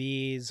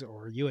UAVs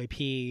or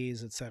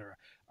UAPs, etc.?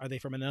 Are they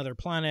from another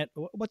planet?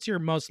 What's your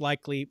most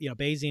likely,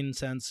 Bayesian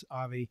sense,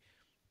 Avi?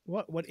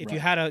 What if you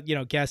Right. had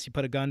a guess, you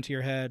put a gun to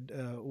your head?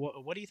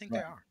 What do you think they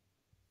Right. are?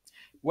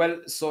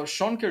 Well, so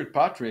Sean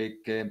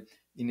Kirkpatrick,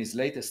 in his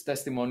latest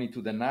testimony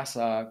to the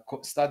NASA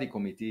study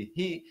committee,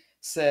 he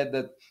said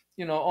that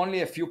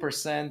only a few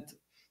percent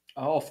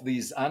of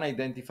these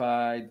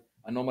unidentified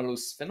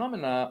anomalous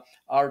phenomena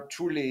are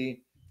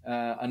truly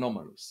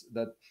anomalous.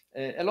 That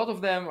a lot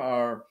of them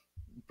are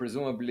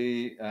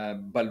presumably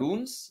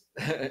balloons.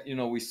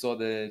 We saw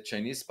the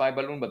Chinese spy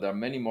balloon, but there are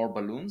many more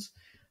balloons,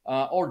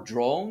 or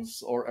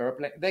drones or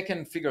airplanes. They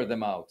can figure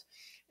them out.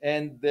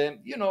 And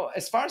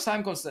as far as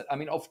I'm concerned, I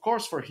mean, of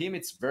course, for him,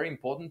 it's very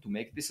important to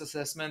make this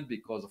assessment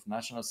because of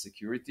national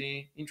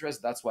security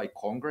interest. That's why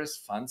Congress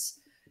funds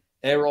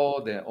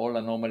ARROW, the All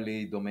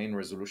Anomaly Domain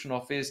Resolution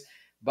Office.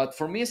 But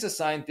for me as a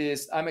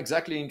scientist, I'm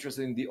exactly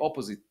interested in the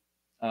opposite,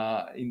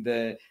 in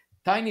the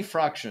tiny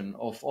fraction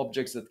of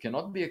objects that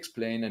cannot be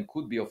explained and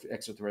could be of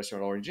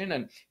extraterrestrial origin.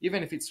 And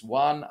even if it's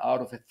 1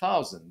 out of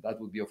 1,000, that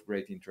would be of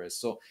great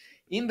interest. So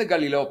in the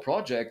Galileo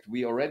project,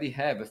 we already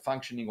have a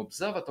functioning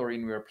observatory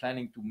and we are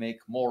planning to make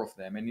more of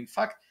them. And in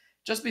fact,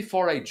 just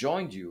before I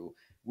joined you,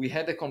 we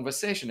had a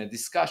conversation, a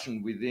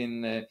discussion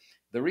within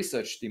the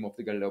research team of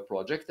the Galileo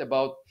project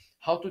about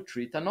how to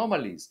treat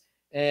anomalies.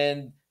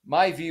 And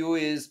my view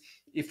is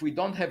if we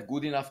don't have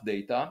good enough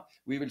data,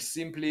 we will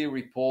simply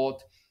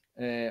report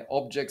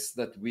objects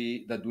that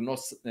do not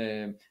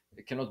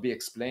cannot be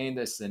explained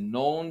as a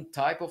known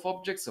type of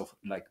objects of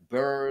like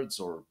birds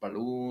or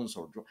balloons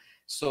or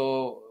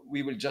so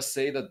we will just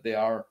say that they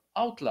are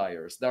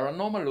outliers, they're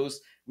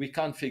anomalous, we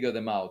can't figure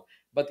them out.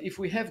 But if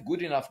we have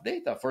good enough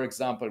data, for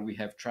example, we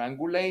have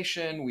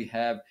triangulation, we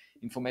have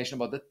information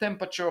about the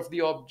temperature of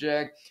the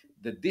object,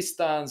 the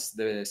distance,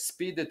 the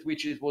speed at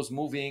which it was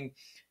moving,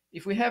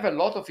 if we have a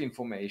lot of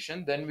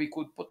information, then we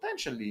could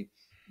potentially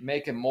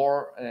make a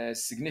more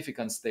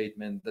significant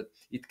statement that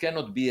it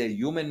cannot be a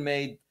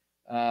human-made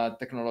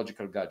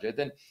technological gadget.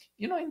 And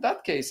in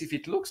that case, if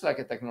it looks like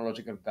a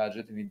technological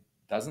gadget and it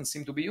doesn't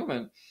seem to be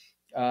human,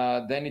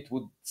 then it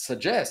would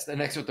suggest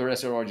an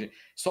extraterrestrial origin.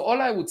 So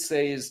all I would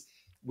say is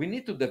we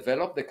need to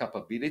develop the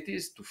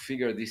capabilities to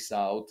figure this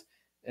out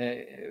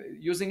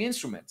using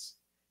instruments.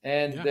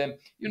 And Yeah.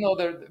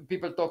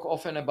 people talk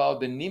often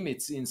about the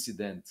Nimitz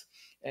incident,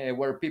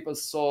 where people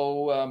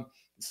saw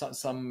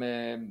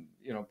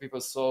people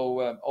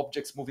saw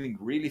objects moving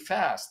really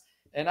fast.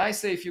 And I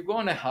say, if you go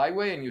on a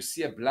highway and you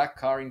see a black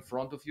car in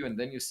front of you, and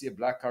then you see a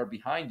black car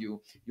behind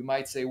you, you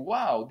might say,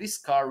 "Wow, this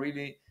car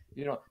really,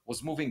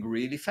 was moving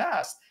really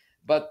fast."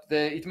 But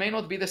it may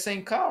not be the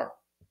same car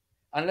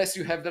unless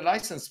you have the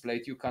license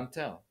plate. You can't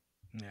tell.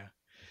 Yeah.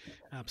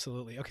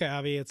 Absolutely. Okay,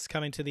 Avi, it's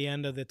coming to the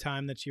end of the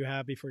time that you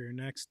have before your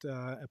next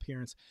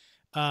appearance.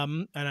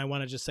 And I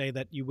want to just say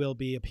that you will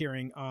be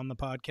appearing on the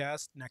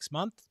podcast next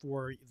month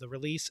for the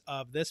release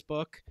of this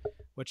book,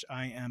 which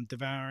I am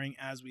devouring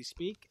as we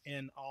speak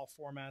in all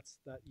formats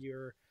that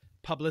your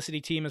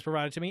publicity team has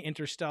provided to me: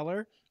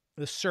 Interstellar,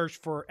 The Search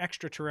for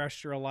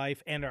Extraterrestrial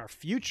Life, and Our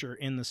Future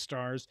in the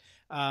Stars.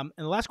 And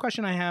the last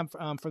question I have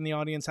from the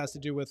audience has to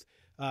do with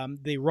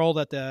the role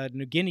that the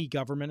New Guinea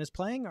government is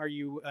playing. Are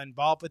you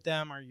involved with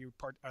them?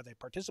 Are they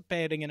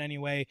participating in any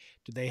way?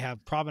 Do they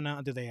have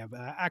provenance? Do they have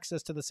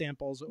access to the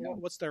samples? Yeah.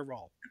 What's their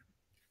role?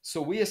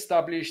 So we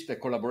established a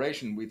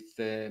collaboration with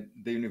the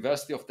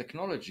University of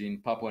Technology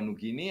in Papua New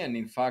Guinea, and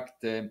in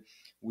fact,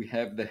 we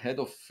have the head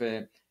of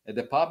a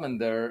department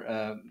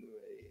there.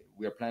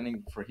 We are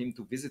planning for him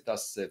to visit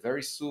us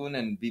very soon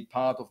and be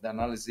part of the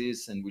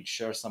analysis, and we'll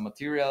share some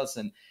materials.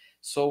 And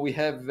so we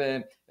have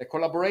a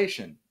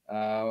collaboration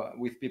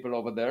with people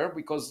over there,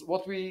 because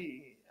what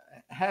we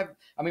have,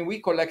 we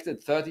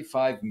collected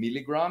 35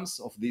 milligrams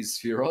of these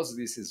spherules.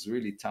 This is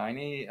really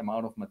tiny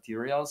amount of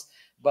materials,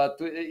 but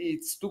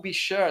it's to be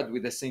shared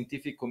with the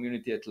scientific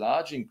community at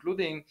large,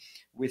 including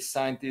with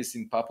scientists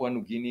in Papua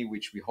New Guinea,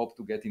 which we hope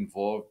to get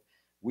involved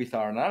with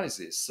our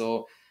analysis.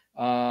 So,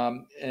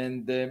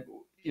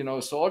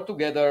 so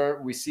altogether,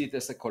 we see it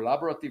as a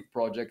collaborative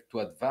project to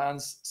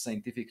advance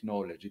scientific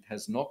knowledge. It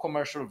has no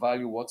commercial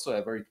value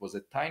whatsoever. It was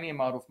a tiny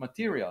amount of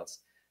materials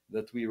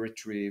that we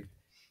retrieved.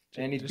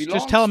 And it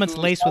just tell them it's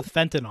to laced with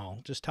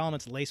fentanyl. Just tell them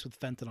it's laced with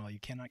fentanyl. You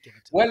cannot give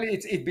it to them. well,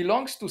 it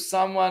belongs to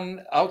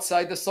someone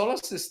outside the solar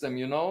system,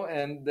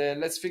 and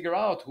let's figure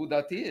out who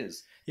that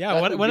is. Yeah.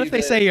 That What if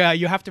they say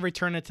you have to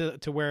return it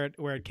to where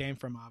it came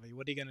from, Avi?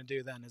 What are you going to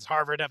do then? Does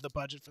Harvard have the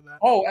budget for that?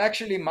 Oh,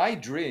 actually, my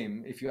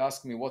dream, if you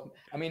ask me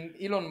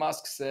Elon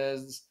Musk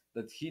says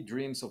that he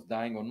dreams of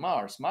dying on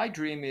Mars. My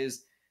dream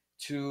is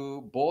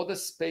to board a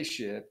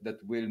spaceship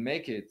that will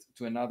make it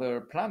to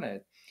another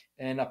planet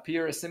and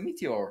appear as a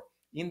meteor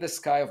in the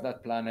sky of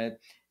that planet.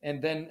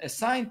 And then a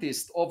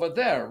scientist over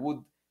there would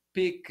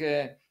pick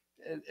a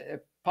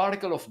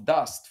particle of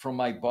dust from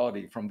my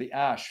body, from the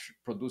ash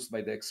produced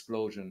by the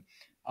explosion,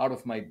 out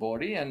of my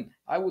body. And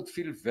I would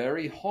feel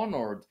very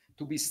honored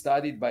to be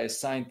studied by a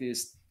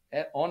scientist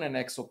on an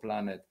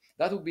exoplanet.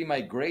 That would be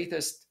my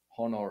greatest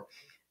honor.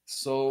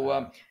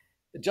 So,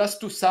 just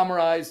to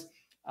summarize,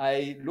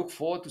 I look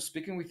forward to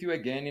speaking with you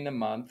again in a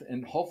month,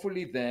 and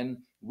hopefully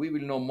then we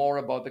will know more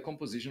about the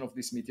composition of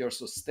this meteor.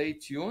 So stay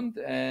tuned,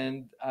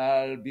 and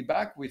I'll be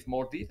back with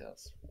more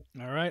details.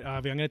 All right,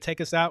 Avi, I'm going to take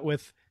us out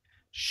with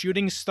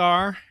Shooting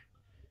Star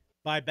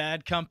by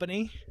Bad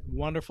Company.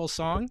 Wonderful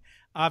song.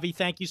 Avi,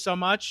 thank you so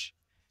much.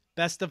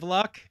 Best of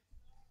luck,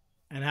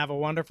 and have a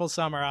wonderful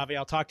summer, Avi.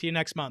 I'll talk to you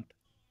next month.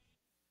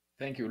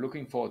 Thank you.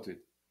 Looking forward to it.